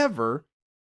 However,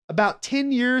 about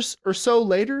 10 years or so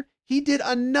later, he did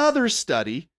another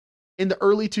study in the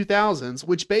early 2000s,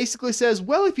 which basically says,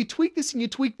 well, if you tweak this and you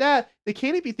tweak that, the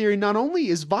canopy theory not only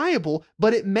is viable,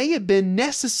 but it may have been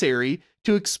necessary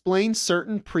to explain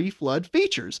certain pre-flood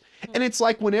features. And it's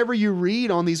like whenever you read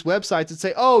on these websites and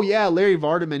say, oh yeah, Larry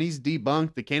Vardaman, he's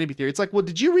debunked the canopy theory. It's like, well,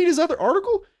 did you read his other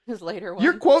article? His later one.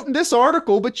 You're quoting this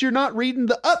article, but you're not reading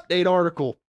the update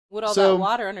article. Would all So- that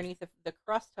water underneath the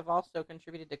crust have also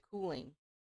contributed to cooling?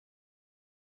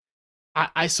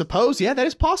 I suppose, yeah, that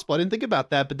is possible. I didn't think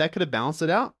about that, but that could have balanced it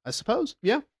out, I suppose.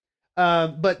 Yeah.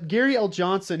 But Gary L.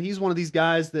 Johnson, he's one of these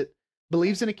guys that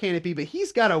believes in a canopy, but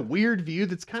he's got a weird view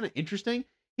that's kind of interesting.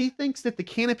 He thinks that the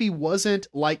canopy wasn't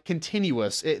like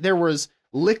continuous. There was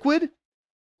liquid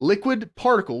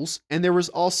particles, and there was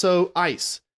also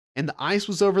ice. And the ice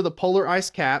was over the polar ice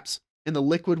caps, and the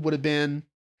liquid would have been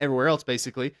everywhere else,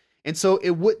 basically. And so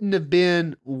it wouldn't have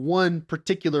been one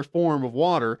particular form of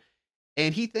water.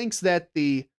 And he thinks that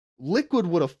the liquid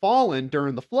would have fallen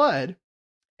during the flood,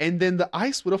 and then the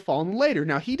ice would have fallen later.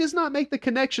 Now, he does not make the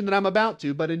connection that I'm about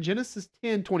to, but in Genesis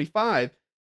 10:25,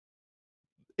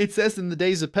 it says in the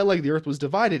days of Peleg, the earth was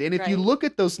divided. And if you Right. look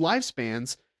at those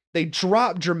lifespans, they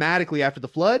drop dramatically after the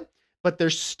flood, but they're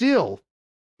still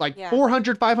like Yeah.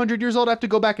 400, 500 years old. I have to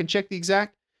go back and check the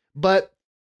exact. But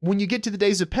when you get to the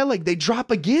days of Peleg, they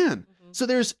drop again. Mhm. So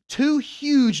there's two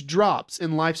huge drops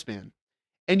in lifespan.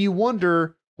 And you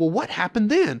wonder, well, what happened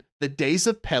then? The days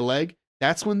of Peleg,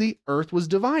 that's when the earth was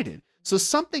divided. So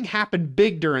something happened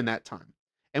big during that time.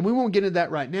 And we won't get into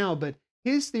that right now, but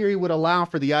his theory would allow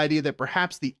for the idea that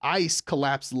perhaps the ice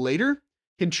collapsed later,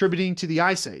 contributing to the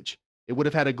ice age. It would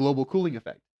have had a global cooling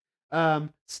effect.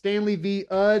 Stanley V.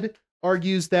 Udd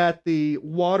argues that the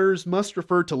waters must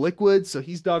refer to liquids. So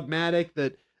he's dogmatic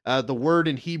that the word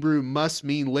in Hebrew must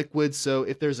mean liquid. So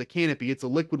if there's a canopy, it's a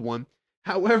liquid one.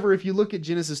 However, if you look at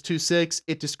Genesis 2:6,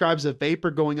 it describes a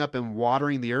vapor going up and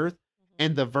watering the earth,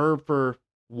 and the verb for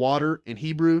water in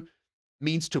Hebrew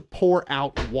means to pour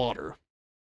out water.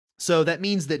 So that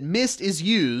means that mist is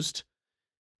used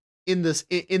in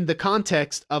the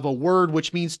context of a word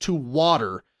which means to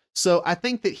water. So I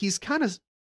think that he's kind of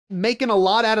making a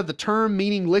lot out of the term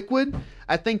meaning liquid.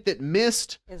 I think that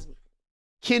mist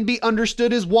can be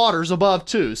understood as waters above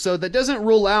too. So that doesn't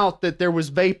rule out that there was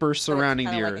vapor surrounding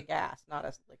the earth. Like a gas, not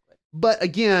a liquid. But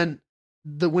again,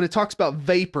 when it talks about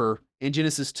vapor in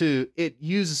Genesis 2, it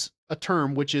uses a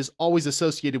term which is always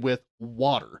associated with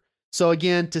water. So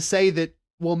again, to say that,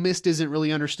 well, mist isn't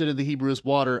really understood in the Hebrew as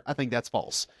water, I think that's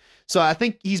false. So I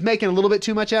think he's making a little bit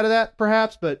too much out of that,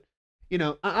 perhaps, but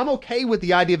I'm okay with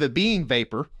the idea of it being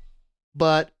vapor,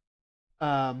 but,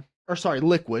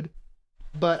 liquid,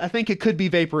 but I think it could be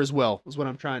vapor as well, is what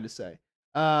I'm trying to say.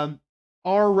 R.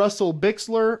 Russell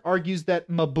Bixler argues that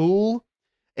Mabul,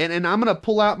 and I'm going to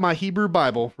pull out my Hebrew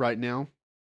Bible right now,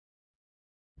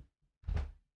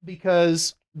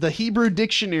 because the Hebrew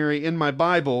dictionary in my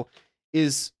Bible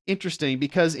is interesting,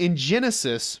 because in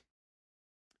Genesis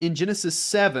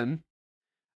 7,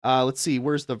 let's see,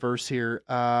 where's the verse here?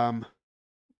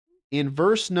 In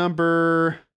verse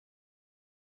number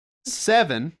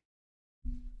 7,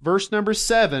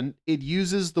 it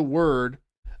uses the word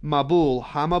Mabul,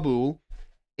 Hamabul,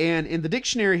 and in the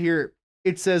dictionary here,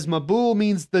 it says Mabul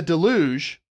means the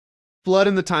deluge, flood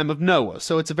in the time of Noah.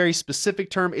 So it's a very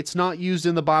specific term. It's not used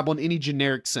in the Bible in any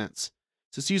generic sense.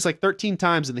 So it's used like 13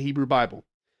 times in the Hebrew Bible.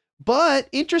 But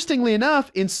interestingly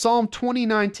enough, in Psalm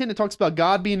 29:10, it talks about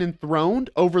God being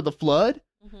enthroned over the flood.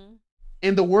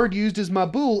 And the word used is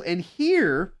Mabul. And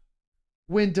here,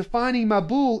 when defining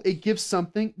Mabul, it gives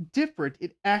something different.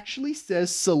 It actually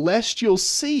says celestial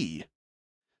sea.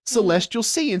 Celestial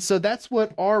sea. And so that's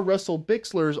what R. Russell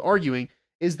Bixler is arguing,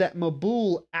 is that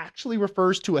Mabul actually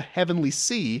refers to a heavenly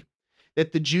sea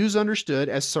that the Jews understood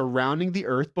as surrounding the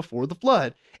earth before the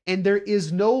flood. And there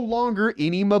is no longer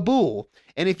any Mabul.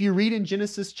 And if you read in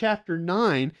Genesis chapter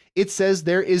 9, it says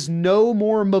there is no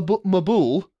more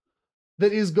Mabul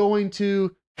that is going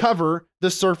to cover the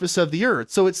surface of the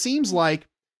earth. So it seems like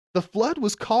the flood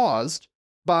was caused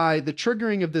by the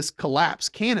triggering of this collapse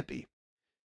canopy.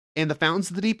 And the fountains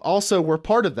of the deep also were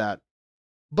part of that.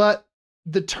 But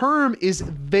the term is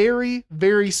very,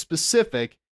 very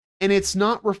specific, and it's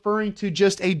not referring to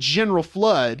just a general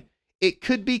flood. It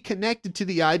could be connected to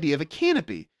the idea of a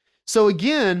canopy. So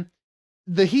again,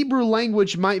 the Hebrew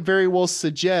language might very well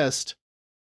suggest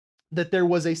that there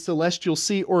was a celestial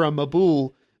sea or a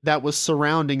Mabul that was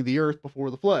surrounding the earth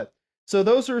before the flood. So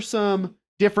those are some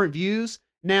different views.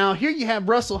 Now, here you have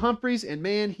Russell Humphreys, and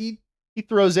man, he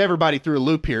throws everybody through a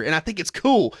loop here. And I think it's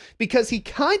cool because he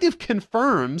kind of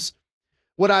confirms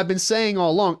what I've been saying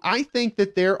all along. I think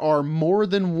that there are more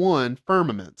than one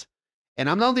firmament. And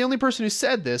I'm not the only person who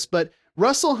said this, but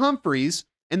Russell Humphreys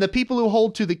and the people who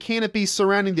hold to the canopy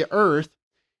surrounding the earth,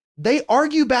 they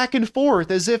argue back and forth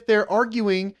as if they're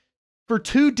arguing for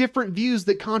two different views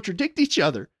that contradict each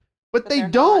other, but they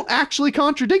don't actually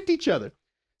contradict each other.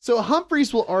 So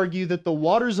Humphreys will argue that the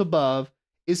waters above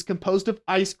is composed of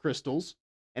ice crystals.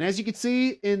 And as you can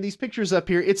see in these pictures up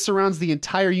here, it surrounds the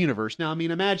entire universe. Now, I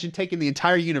mean, imagine taking the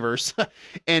entire universe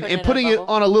and putting it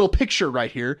on a little picture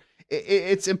right here.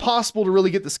 It's impossible to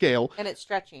really get the scale. And it's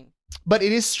stretching. But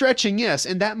it is stretching, yes.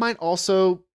 And that might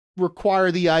also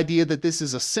require the idea that this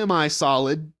is a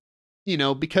semi-solid,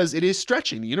 because it is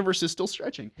stretching. The universe is still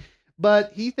stretching.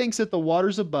 But he thinks that the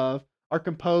waters above are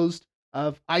composed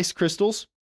of ice crystals.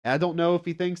 I don't know if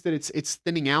he thinks that it's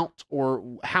thinning out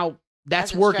or how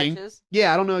that's working. Stretches.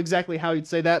 Yeah, I don't know exactly how he'd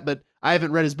say that, but I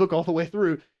haven't read his book all the way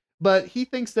through. But he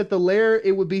thinks that the layer,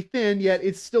 it would be thin, yet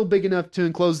it's still big enough to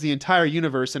enclose the entire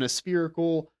universe in a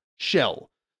spherical shell.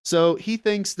 So he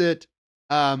thinks that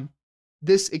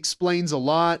this explains a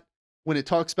lot when it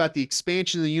talks about the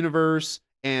expansion of the universe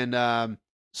and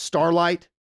starlight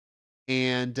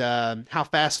and how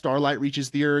fast starlight reaches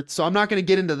the earth. So I'm not going to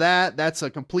get into that. That's a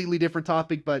completely different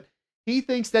topic, but he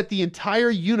thinks that the entire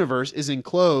universe is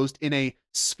enclosed in a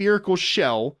spherical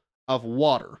shell of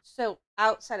water. So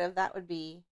outside of that would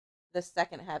be the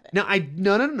second heaven. Now,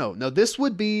 no. This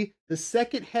would be the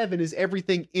second heaven is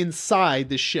everything inside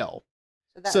the shell.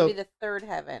 So that would be the third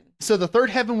heaven. So the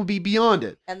third heaven would be beyond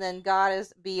it. And then God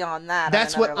is beyond that.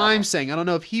 That's what I'm saying. I don't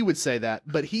know if he would say that,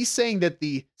 but he's saying that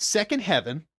the second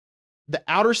heaven, the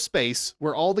outer space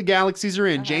where all the galaxies are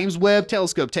in, James Webb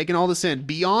Telescope taking all this in,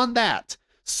 beyond that,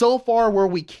 so far where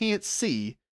we can't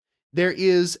see, there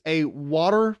is a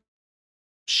water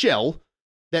shell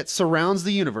that surrounds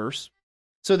the universe.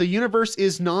 So the universe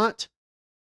is not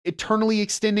eternally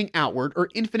extending outward or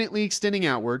infinitely extending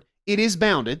outward, it is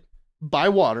bounded by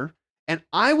water. And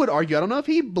I would argue, I don't know if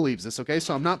he believes this, okay?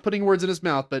 So I'm not putting words in his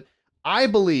mouth, but I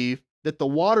believe that the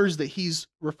waters that he's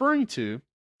referring to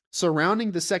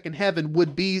surrounding the second heaven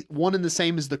would be one and the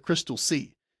same as the crystal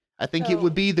sea. I think it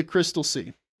would be the crystal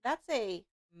sea. That's a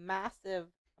massive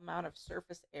amount of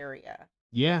surface area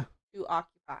Yeah. to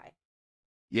occupy.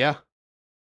 Yeah.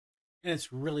 And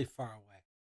it's really far away.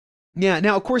 Yeah.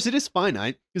 Now, of course, it is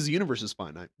finite because the universe is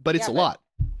finite, but it's a lot.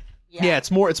 Yeah,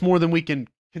 it's more than we can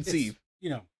conceive.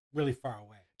 It's, really far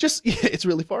away. It's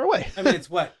really far away. I mean, it's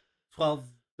what, 12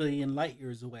 billion light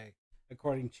years away,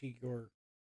 according to your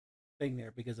thing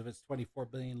there, because if it's 24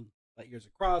 billion light years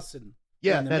across and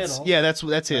in the middle, that's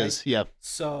right? his. Yeah.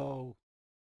 So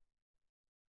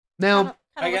now,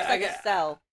 kind of looks like a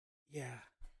cell. Yeah.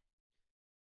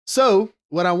 So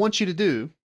what I want you to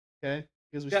do, okay?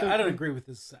 Because I don't agree with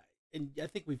this, and I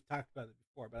think we've talked about it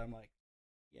before, but I'm like,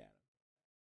 yeah.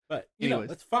 But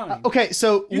anyways, it's fine. Okay,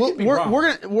 so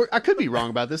I could be wrong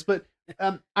about this, but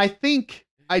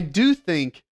I do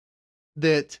think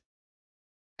that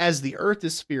as the earth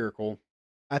is spherical,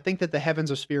 I think that the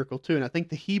heavens are spherical too, and I think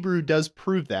the Hebrew does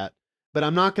prove that. But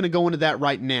I'm not going to go into that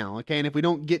right now, okay? And if we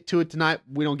don't get to it tonight,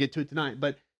 we don't get to it tonight.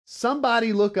 But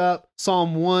somebody look up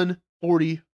Psalm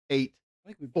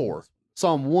 148:4.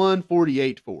 Psalm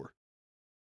 148:4.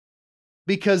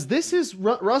 Because this is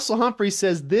Russell Humphrey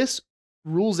says this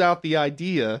rules out the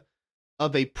idea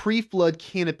of a pre-flood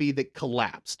canopy that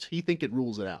collapsed. He think it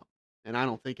rules it out, and I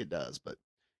don't think it does. But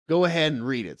go ahead and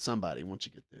read it, somebody, once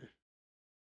you get there.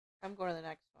 I'm going to the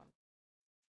next one.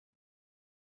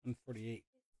 148.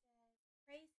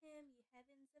 Praise him, ye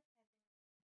heavens of heaven,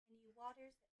 and ye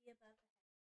waters that be above the heavens.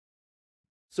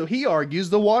 So he argues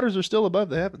the waters are still above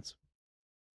the heavens.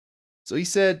 So he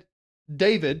said,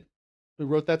 David, who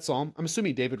wrote that psalm, I'm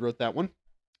assuming David wrote that one,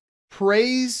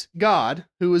 praise God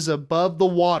who is above the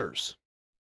waters.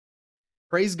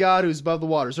 Praise God who is above the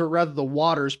waters, or rather the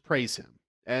waters praise him,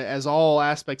 as all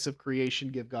aspects of creation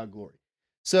give God glory.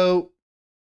 So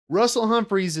Russell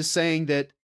Humphreys is saying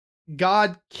that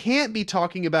God can't be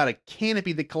talking about a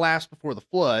canopy that collapsed before the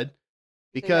flood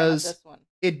because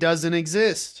it doesn't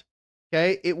exist.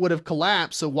 Okay, it would have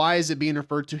collapsed, so why is it being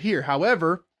referred to here?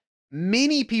 However,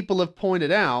 many people have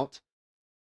pointed out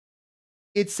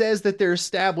it says that they're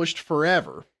established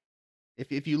forever.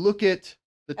 If you look at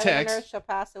the text, heaven and earth shall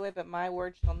pass away, but my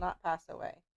word shall not pass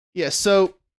away. Yeah,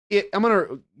 so I'm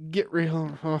gonna get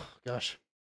real. Oh gosh,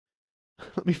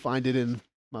 let me find it in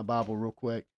my Bible real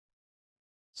quick,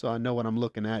 so I know what I'm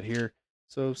looking at here.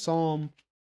 So Psalm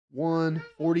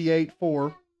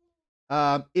 148:4,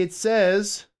 it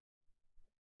says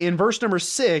in verse number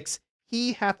 6,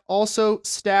 he hath also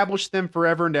established them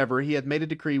forever and ever. He hath made a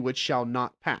decree which shall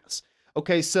not pass.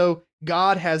 Okay, so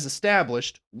God has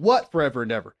established what forever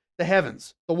and ever? The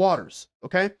heavens, the waters,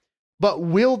 okay? But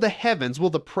will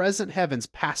the present heavens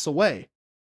pass away?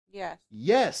 Yes.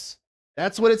 Yes.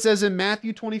 That's what it says in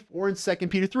Matthew 24 and 2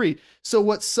 Peter 3. So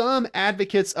what some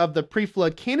advocates of the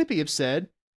pre-flood canopy have said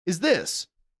is this.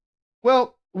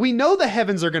 Well, we know the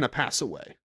heavens are going to pass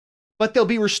away, but they'll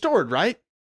be restored, right?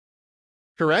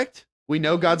 Correct? We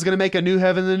know God's going to make a new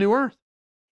heaven and a new earth.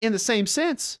 In the same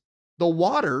sense, the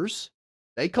waters,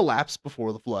 they collapse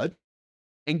before the flood,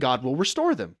 and God will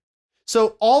restore them.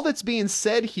 So all that's being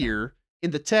said here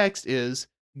in the text is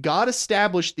God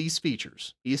established these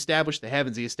features. He established the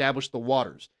heavens. He established the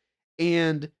waters.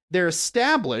 And they're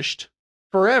established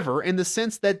forever in the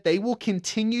sense that they will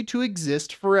continue to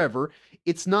exist forever.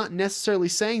 It's not necessarily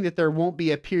saying that there won't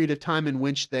be a period of time in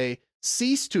which they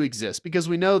cease to exist, because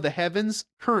we know the heavens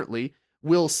currently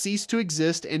will cease to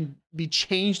exist and be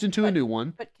changed into a new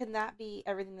one. But can that be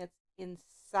everything that's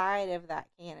inside of that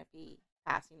canopy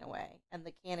passing away, and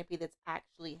the canopy that's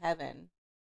actually heaven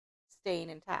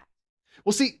staying intact?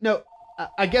 Well, see, no,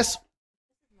 I guess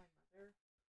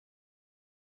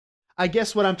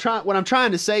what I'm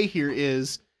trying to say here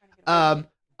is,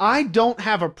 I don't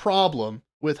have a problem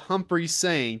with Humphrey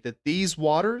saying that these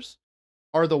waters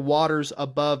are the waters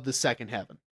above the second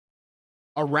heaven,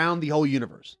 around the whole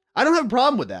universe. I don't have a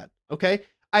problem with that. Okay,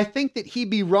 I think that he'd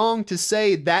be wrong to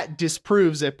say that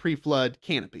disproves a pre-flood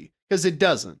canopy, because it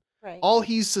doesn't. Right. All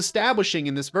he's establishing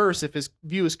in this verse, if his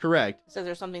view is correct, so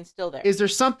there's something still there. Is there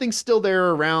something still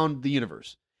there around the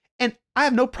universe? And I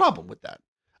have no problem with that.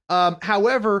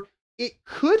 However, it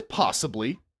could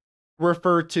possibly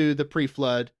refer to the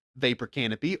pre-flood vapor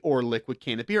canopy or liquid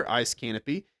canopy or ice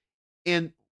canopy.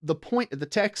 And the point of the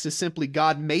text is simply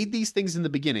God made these things in the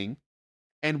beginning,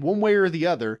 and one way or the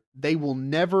other, they will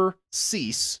never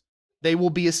cease. They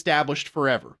will be established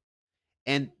forever.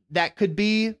 And that could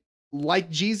be like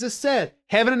Jesus said,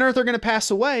 heaven and earth are going to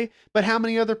pass away, but how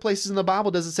many other places in the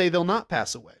Bible does it say they'll not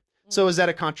pass away? So is that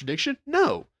a contradiction?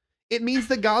 No. It means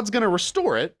that God's going to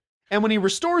restore it, and when he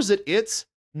restores it, it's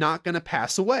not going to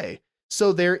pass away.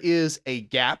 So there is a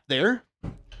gap there.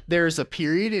 There's a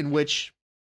period in which,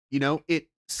 it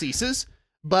ceases,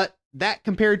 but that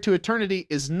compared to eternity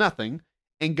is nothing,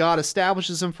 and God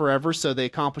establishes them forever so they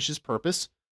accomplish his purpose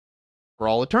for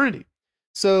all eternity.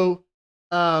 So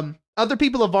other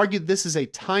people have argued this is a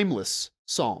timeless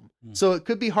psalm. So it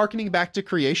could be hearkening back to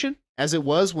creation, as it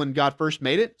was when God first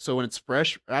made it, so when it's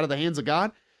fresh out of the hands of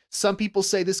God. Some people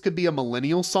say this could be a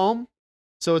millennial psalm,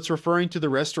 so it's referring to the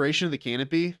restoration of the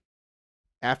canopy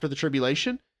after the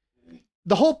tribulation.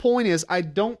 The whole point is, I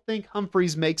don't think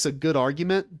Humphreys makes a good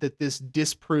argument that this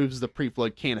disproves the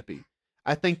pre-flood canopy.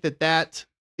 I think that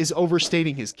is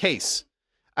overstating his case.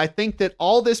 I think that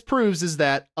all this proves is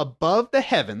that above the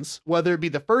heavens, whether it be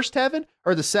the first heaven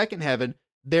or the second heaven,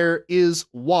 there is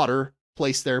water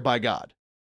placed there by God.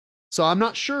 So I'm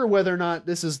not sure whether or not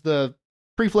this is the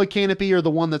pre-flood canopy or the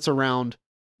one that's around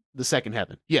the second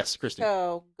heaven. Yes, Christine.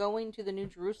 So going to the New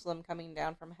Jerusalem coming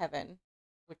down from heaven,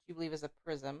 which you believe is a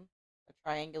prism, a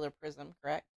triangular prism,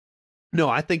 correct? No,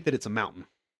 I think that it's a mountain.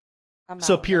 A mountain,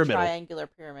 So pyramidal. A triangular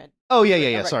pyramid. Oh, yeah.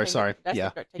 A Sorry. rectangular- that's Yeah,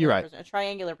 a rectangular you're right. prism, a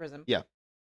triangular prism. Yeah.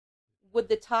 Would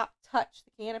the top touch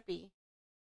the canopy?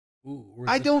 Ooh,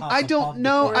 I don't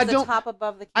know. Or is the top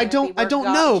above the I canopy? don't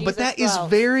where know, Jesus but that is dwells?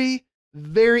 very,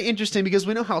 very interesting because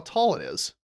we know how tall it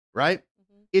is, right?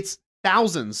 Mhm. It's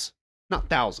not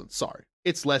thousands, sorry.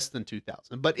 It's less than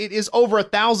 2,000, but it is over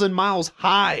 1,000 miles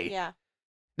high. Yeah.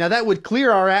 Now that would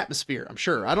clear our atmosphere, I'm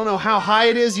sure. I don't know how high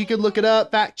it is. You could look it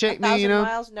up, fact check me, 1,000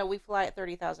 miles? No, we fly at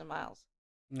 30,000 miles.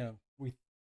 No, we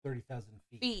 30,000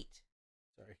 feet. Feet.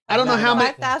 Sorry. I don't know how many.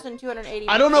 5,280.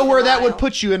 I don't know where that would mile.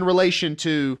 put you in relation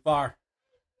to Far.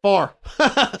 far.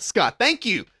 Scott, thank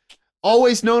you.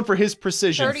 Always known for his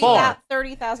precision. Far.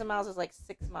 30,000 miles is like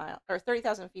 6 miles, or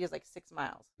 30,000 feet is like 6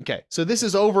 miles. Okay, so this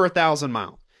is over 1,000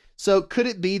 miles. So could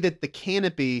it be that the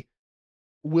canopy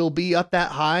will be up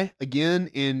that high again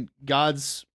in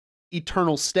God's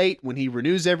eternal state when he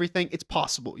renews everything? It's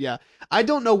possible, yeah. I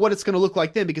don't know what it's going to look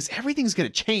like then because everything's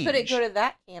going to change. Could it go to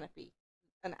that canopy,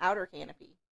 an outer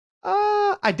canopy?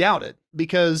 I doubt it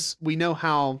because we know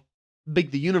how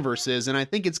big the universe is, and I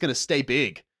think it's going to stay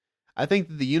big. I think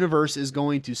that the universe is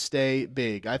going to stay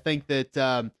big. I think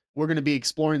that we're going to be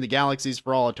exploring the galaxies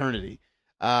for all eternity.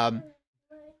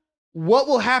 What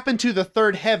will happen to the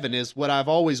third heaven is what I've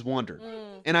always wondered.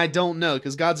 And I don't know,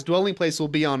 because God's dwelling place will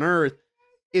be on earth.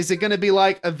 Is it going to be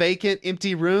like a vacant,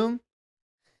 empty room?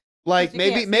 Like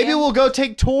maybe we'll go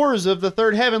take tours of the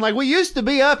third heaven, like we used to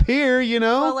be up here,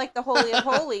 Well, like the Holy of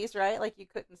Holies, right? Like you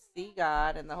couldn't see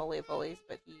God in the Holy of Holies,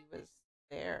 but he was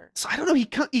there. So I don't know.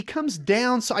 He comes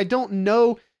down, so I don't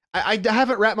know. I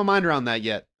haven't wrapped my mind around that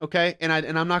yet. Okay, and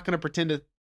I'm not going to pretend to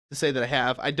say that I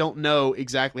have. I don't know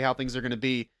exactly how things are going to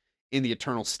be in the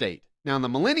eternal state. Now, in the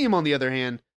millennium, on the other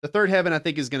hand, the third heaven I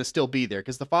think is going to still be there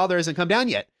because the Father hasn't come down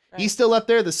yet. Right. He's still up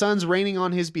there. The Son's reigning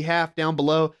on his behalf down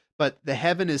below, but the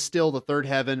heaven is still the third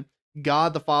heaven.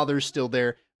 God the Father is still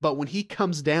there. But when he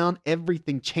comes down,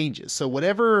 everything changes. So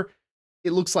whatever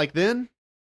it looks like then,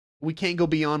 we can't go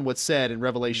beyond what's said in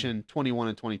Revelation 21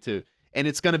 and 22. And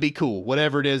it's going to be cool.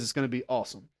 Whatever it is, it's going to be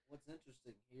awesome. What's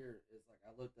interesting here is, like,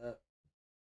 I looked up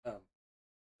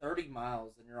 30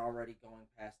 miles and you're already going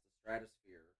past the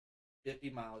stratosphere. 50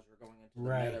 miles you're going into the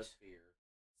Right. metosphere.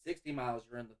 60 miles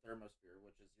you're in the thermosphere,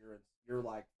 which is you're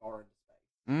like far into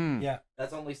space. Mm. Yeah.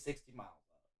 That's only 60 miles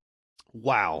up.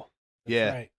 Wow. That's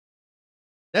Yeah. Right.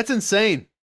 That's insane.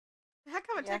 How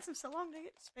come it Yeah. takes them so long to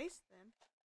get to space then?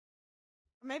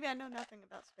 Or maybe I know nothing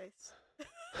about space.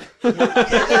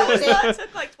 It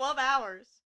took like 12 hours.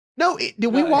 No, did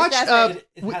we No, watch?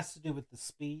 It has to do with the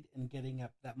speed and getting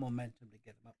up that momentum to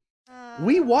get them up.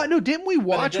 No, didn't we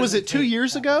watch? Was it doesn't 2 take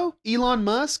years that ago? Elon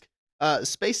Musk,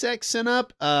 SpaceX sent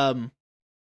up. No,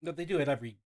 they do it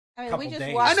every. I mean, Couple we just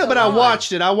days. watched I know, the but I launch.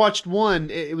 watched it. I watched one.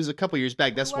 It was a couple years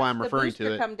back. We That's why I'm watched referring the to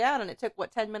booster it. come down, and it took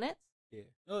what 10 minutes? Yeah.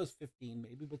 No, it was 15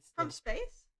 maybe, but still. From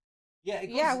space? Yeah. It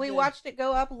goes, Yeah, we watched it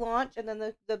go up, launch, and then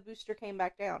the booster came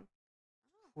back down.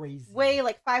 Crazy. Way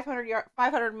like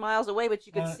 500 miles away, but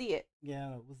you could see it.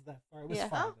 Yeah, it was that far? It was Yeah.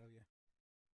 far Oh. though. Yeah.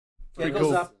 Yeah, Pretty it goes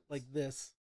cool. up like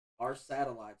this. Our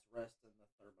satellites rest in the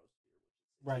thermosphere, which is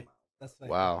 60 Right. miles. That's like,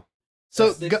 Wow.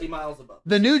 So So 60 miles above.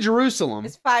 the New Jerusalem,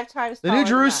 It's 5 times. the taller New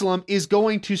than that. Jerusalem is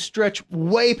going to stretch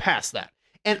way past that.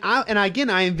 And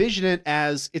I envision it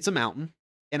as it's a mountain,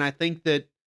 and I think that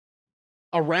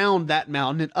around that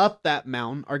mountain and up that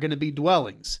mountain are going to be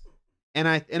dwellings. And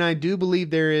I do believe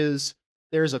there's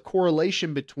a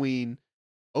correlation between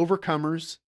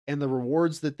overcomers and the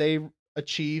rewards that they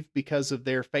achieve because of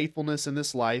their faithfulness in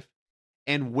this life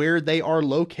and where they are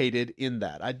located in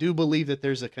that. I do believe that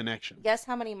there's a connection. Guess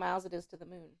how many miles it is to the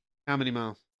moon? How many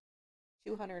miles?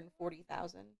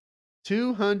 240,000.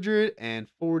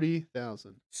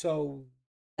 240,000. So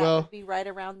That Well- would be right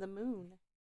around the moon.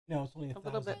 no, it's only A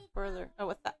 1,000. little bit further.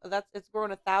 Oh, that's it's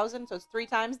growing 1,000, so it's 3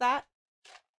 times that.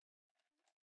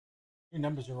 Your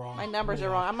numbers are wrong. My numbers Way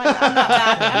are off. wrong.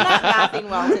 I'm not mathing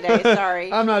well today.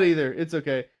 Sorry. I'm not either. It's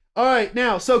okay. All right,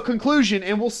 now, so conclusion,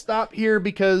 and we'll stop here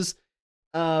because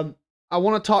I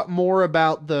want to talk more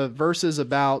about the verses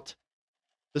about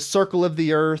the circle of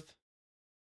the earth,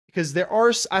 because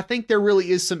I think there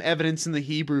really is some evidence in the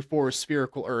Hebrew for a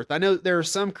spherical earth. I know there are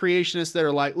some creationists that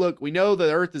are like, look, we know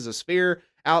the earth is a sphere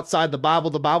outside the Bible.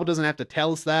 The Bible doesn't have to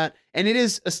tell us that. And it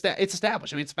is, it's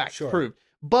established. I mean, it's fact Sure. proved.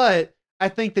 But I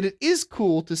think that it is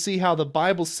cool to see how the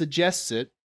Bible suggests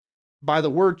it by the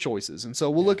word choices. And so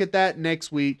we'll look at that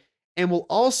next week. And we'll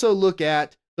also look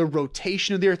at the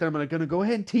rotation of the earth. And I'm going to go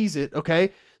ahead and tease it,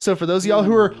 okay? So for those of y'all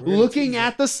who are Ooh, we're gonna looking tease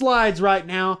at the slides right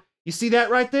now, you see that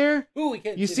right there? Ooh, we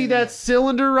can't You see it that anymore.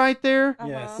 cylinder right there?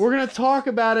 Yes. We're going to talk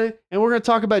about it, and we're going to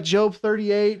talk about Job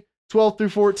 38, 12 through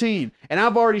 14. And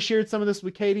I've already shared some of this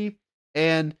with Katie,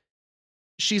 and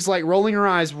she's like rolling her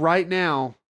eyes right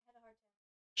now.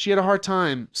 She had a hard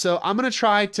time. So I'm going to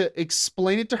try to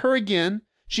explain it to her again.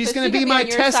 She's So going she to be can be my on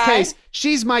your test side? case.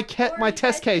 She's my Or my you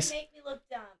test guys case. can make me look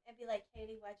dumb and be like,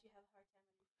 Katie, why'd you have a hard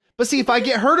time? But see, if I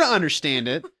get her to understand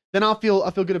it, then I'll feel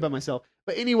good about myself.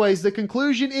 But anyways, the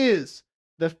conclusion is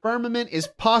the firmament is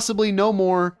possibly no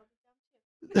more.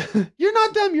 You're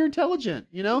not dumb. You're intelligent.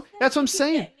 You know, that's what I'm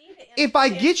saying. If I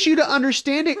get you to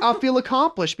understand it, I'll feel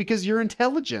accomplished because you're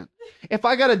intelligent. If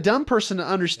I got a dumb person to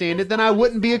understand it, then I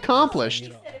wouldn't be accomplished. You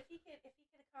know. If he could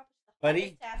accomplish the Buddy,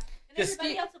 hardest task, and just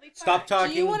everybody else will be stop fine.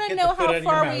 talking. Do you want to get know the foot out how of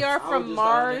your far mouth. we are I from would just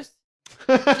Mars?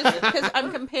 argue. Just because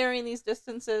I'm comparing these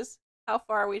distances. How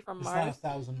far are we from It's not Mars?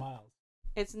 1,000 miles.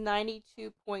 It's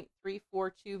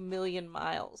 92.342 million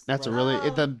miles. That's a Right. really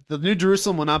the New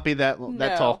Jerusalem will not be that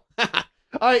No. tall. All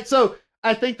right, so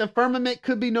I think the firmament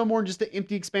could be no more than just an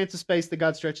empty expanse of space that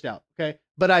God stretched out. Okay,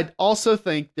 but I also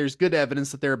think there's good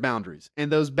evidence that there are boundaries,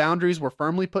 and those boundaries were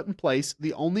firmly put in place.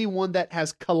 The only one that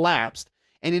has collapsed,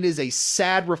 and it is a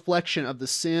sad reflection of the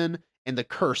sin and the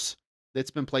curse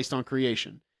that's been placed on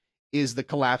creation, is the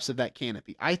collapse of that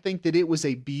canopy. I think that it was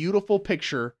a beautiful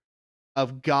picture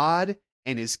of God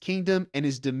and his kingdom and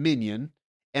his dominion.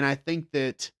 And I think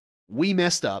that we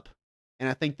messed up. And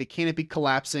I think the canopy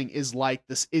collapsing is like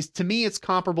this is to me, it's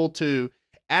comparable to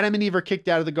Adam and Eve are kicked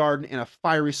out of the garden and a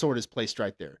fiery sword is placed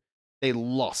right there. They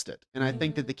lost it. And I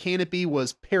think that the canopy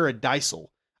was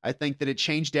paradisal. I think that it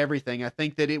changed everything. I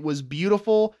think that it was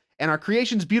beautiful, and our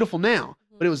creation's beautiful now,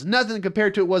 but it was nothing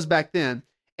compared to it was back then.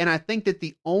 And I think that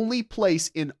the only place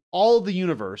in all of the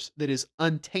universe that is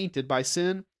untainted by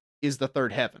sin is the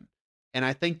third heaven. And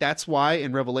I think that's why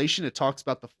in Revelation it talks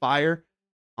about the fire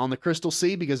on the crystal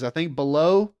sea, because I think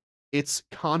below it's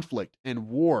conflict and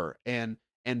war and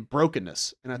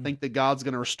brokenness. And I think that God's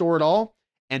going to restore it all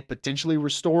and potentially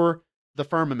restore the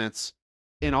firmaments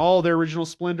in all their original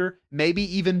splendor, maybe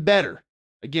even better.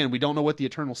 Again, we don't know what the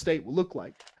eternal state will look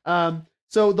like.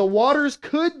 So the waters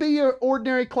could be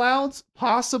ordinary clouds,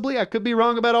 possibly. I could be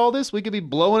wrong about all this. We could be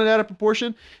blowing it out of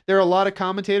proportion. There are a lot of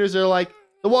commentators that are like,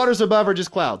 the waters above are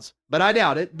just clouds. But I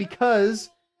doubt it, because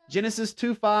Genesis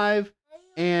 2:5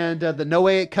 and the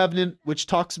Noahic covenant, which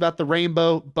talks about the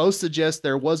rainbow, both suggest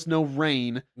there was no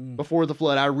rain before the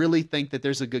flood. I really think that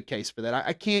there's a good case for that.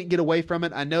 I can't get away from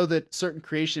it. I know that certain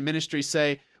creation ministries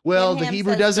say, well, the Ham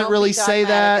Hebrew says, doesn't "Don't really be say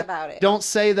dogmatic that. about it." Don't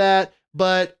say that.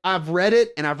 But I've read it,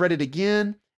 and I've read it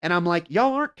again, and I'm like,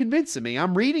 y'all aren't convincing me.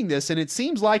 I'm reading this, and it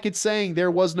seems like it's saying there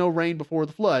was no rain before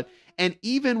the flood. And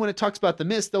even when it talks about the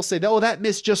mist, they'll say, oh, that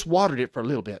mist just watered it for a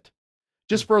little bit.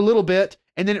 Just for a little bit,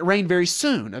 and then it rained very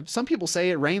soon. Some people say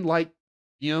it rained like,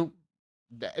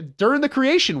 during the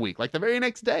creation week, like the very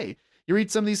next day. You read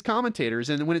some of these commentators,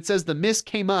 and when it says the mist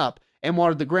came up and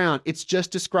watered the ground, it's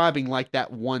just describing like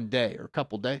that one day or a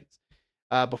couple days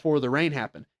before the rain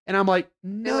happened. And I'm like, They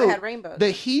no, would've had rainbows. the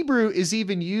Hebrew is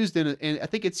even used in I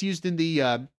think it's used in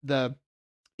the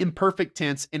imperfect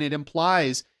tense, and it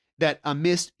implies that a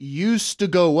mist used to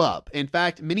go up. In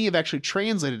fact, many have actually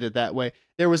translated it that way.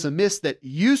 There was a mist that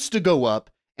used to go up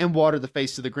and water the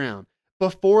face of the ground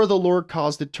before the Lord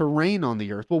caused it to rain on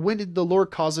the earth. Well, when did the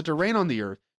Lord cause it to rain on the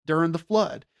earth? During the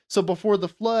flood. So before the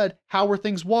flood, how were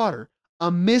things water? A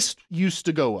mist used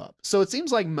to go up. So it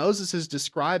seems like Moses is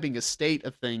describing a state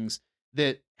of things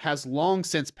that has long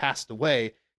since passed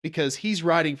away, because he's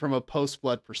writing from a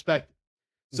post-flood perspective.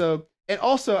 So And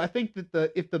also, I think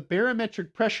that if the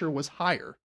barometric pressure was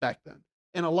higher back then,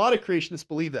 and a lot of creationists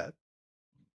believe that,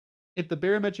 if the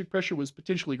barometric pressure was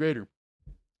potentially greater,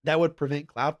 that would prevent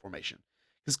cloud formation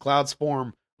because clouds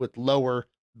form with lower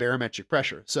barometric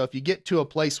pressure. So if you get to a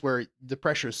place where the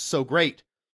pressure is so great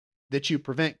that you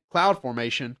prevent cloud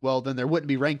formation, well, then there wouldn't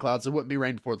be rain clouds. There wouldn't be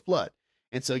rain before the flood.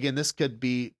 And so again, this could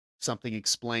be something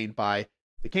explained by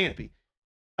the canopy.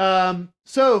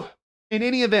 So in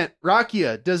any event,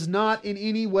 raqia does not in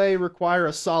any way require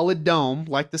a solid dome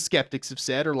like the skeptics have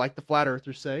said or like the flat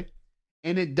earthers say.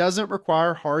 And it doesn't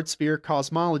require hard sphere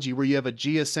cosmology where you have a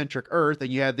geocentric Earth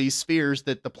and you have these spheres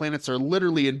that the planets are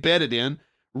literally embedded in,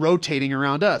 rotating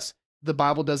around us. The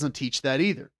Bible doesn't teach that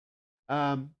either.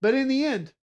 But in the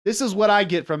end, this is what I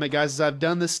get from it, guys. As I've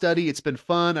done this study, it's been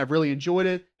fun. I've really enjoyed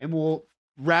it. And we'll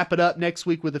wrap it up next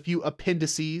week with a few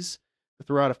appendices. To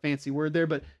throw out a fancy word there,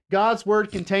 but God's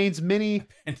word contains many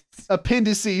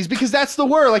appendices because that's the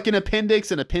word, like an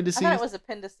appendix and appendices. I thought it was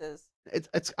appendices.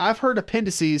 It's I've heard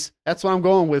appendices. That's what I'm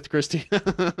going with, Christy. Is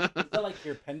that like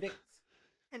your appendix?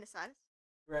 Appendicitis.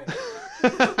 Right.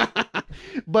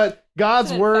 But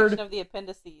God's It's an word, infection of the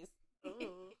appendices.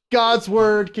 God's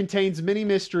word contains many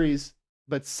mysteries,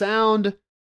 but sound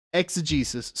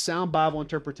exegesis, sound Bible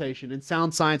interpretation, and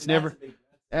sound science never.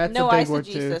 That's No a big word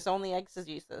too. eisegesis, only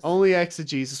exegesis. Only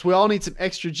exegesis. We all need some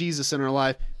extra Jesus in our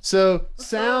life. So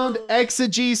sound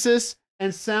exegesis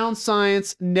and sound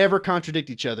science never contradict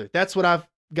each other. That's what I've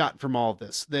gotten from all of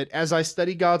this. That as I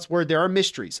study God's word, there are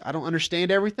mysteries. I don't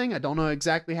understand everything. I don't know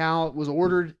exactly how it was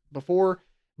ordered before,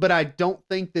 but I don't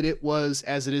think that it was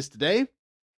as it is today.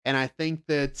 And I think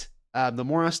that the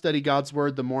more I study God's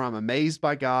word, the more I'm amazed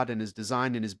by God and his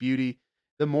design and his beauty,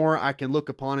 the more I can look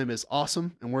upon him as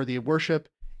awesome and worthy of worship.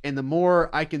 And the more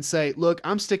I can say, look,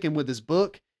 I'm sticking with this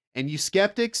book, and you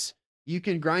skeptics, you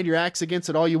can grind your axe against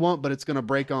it all you want, but it's going to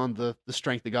break on the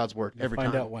strength of God's word every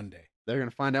time. Find out one day. They're going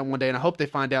to find out one day, and I hope they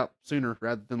find out sooner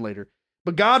rather than later.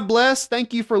 But God bless.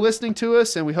 Thank you for listening to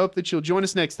us, and we hope that you'll join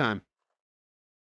us next time.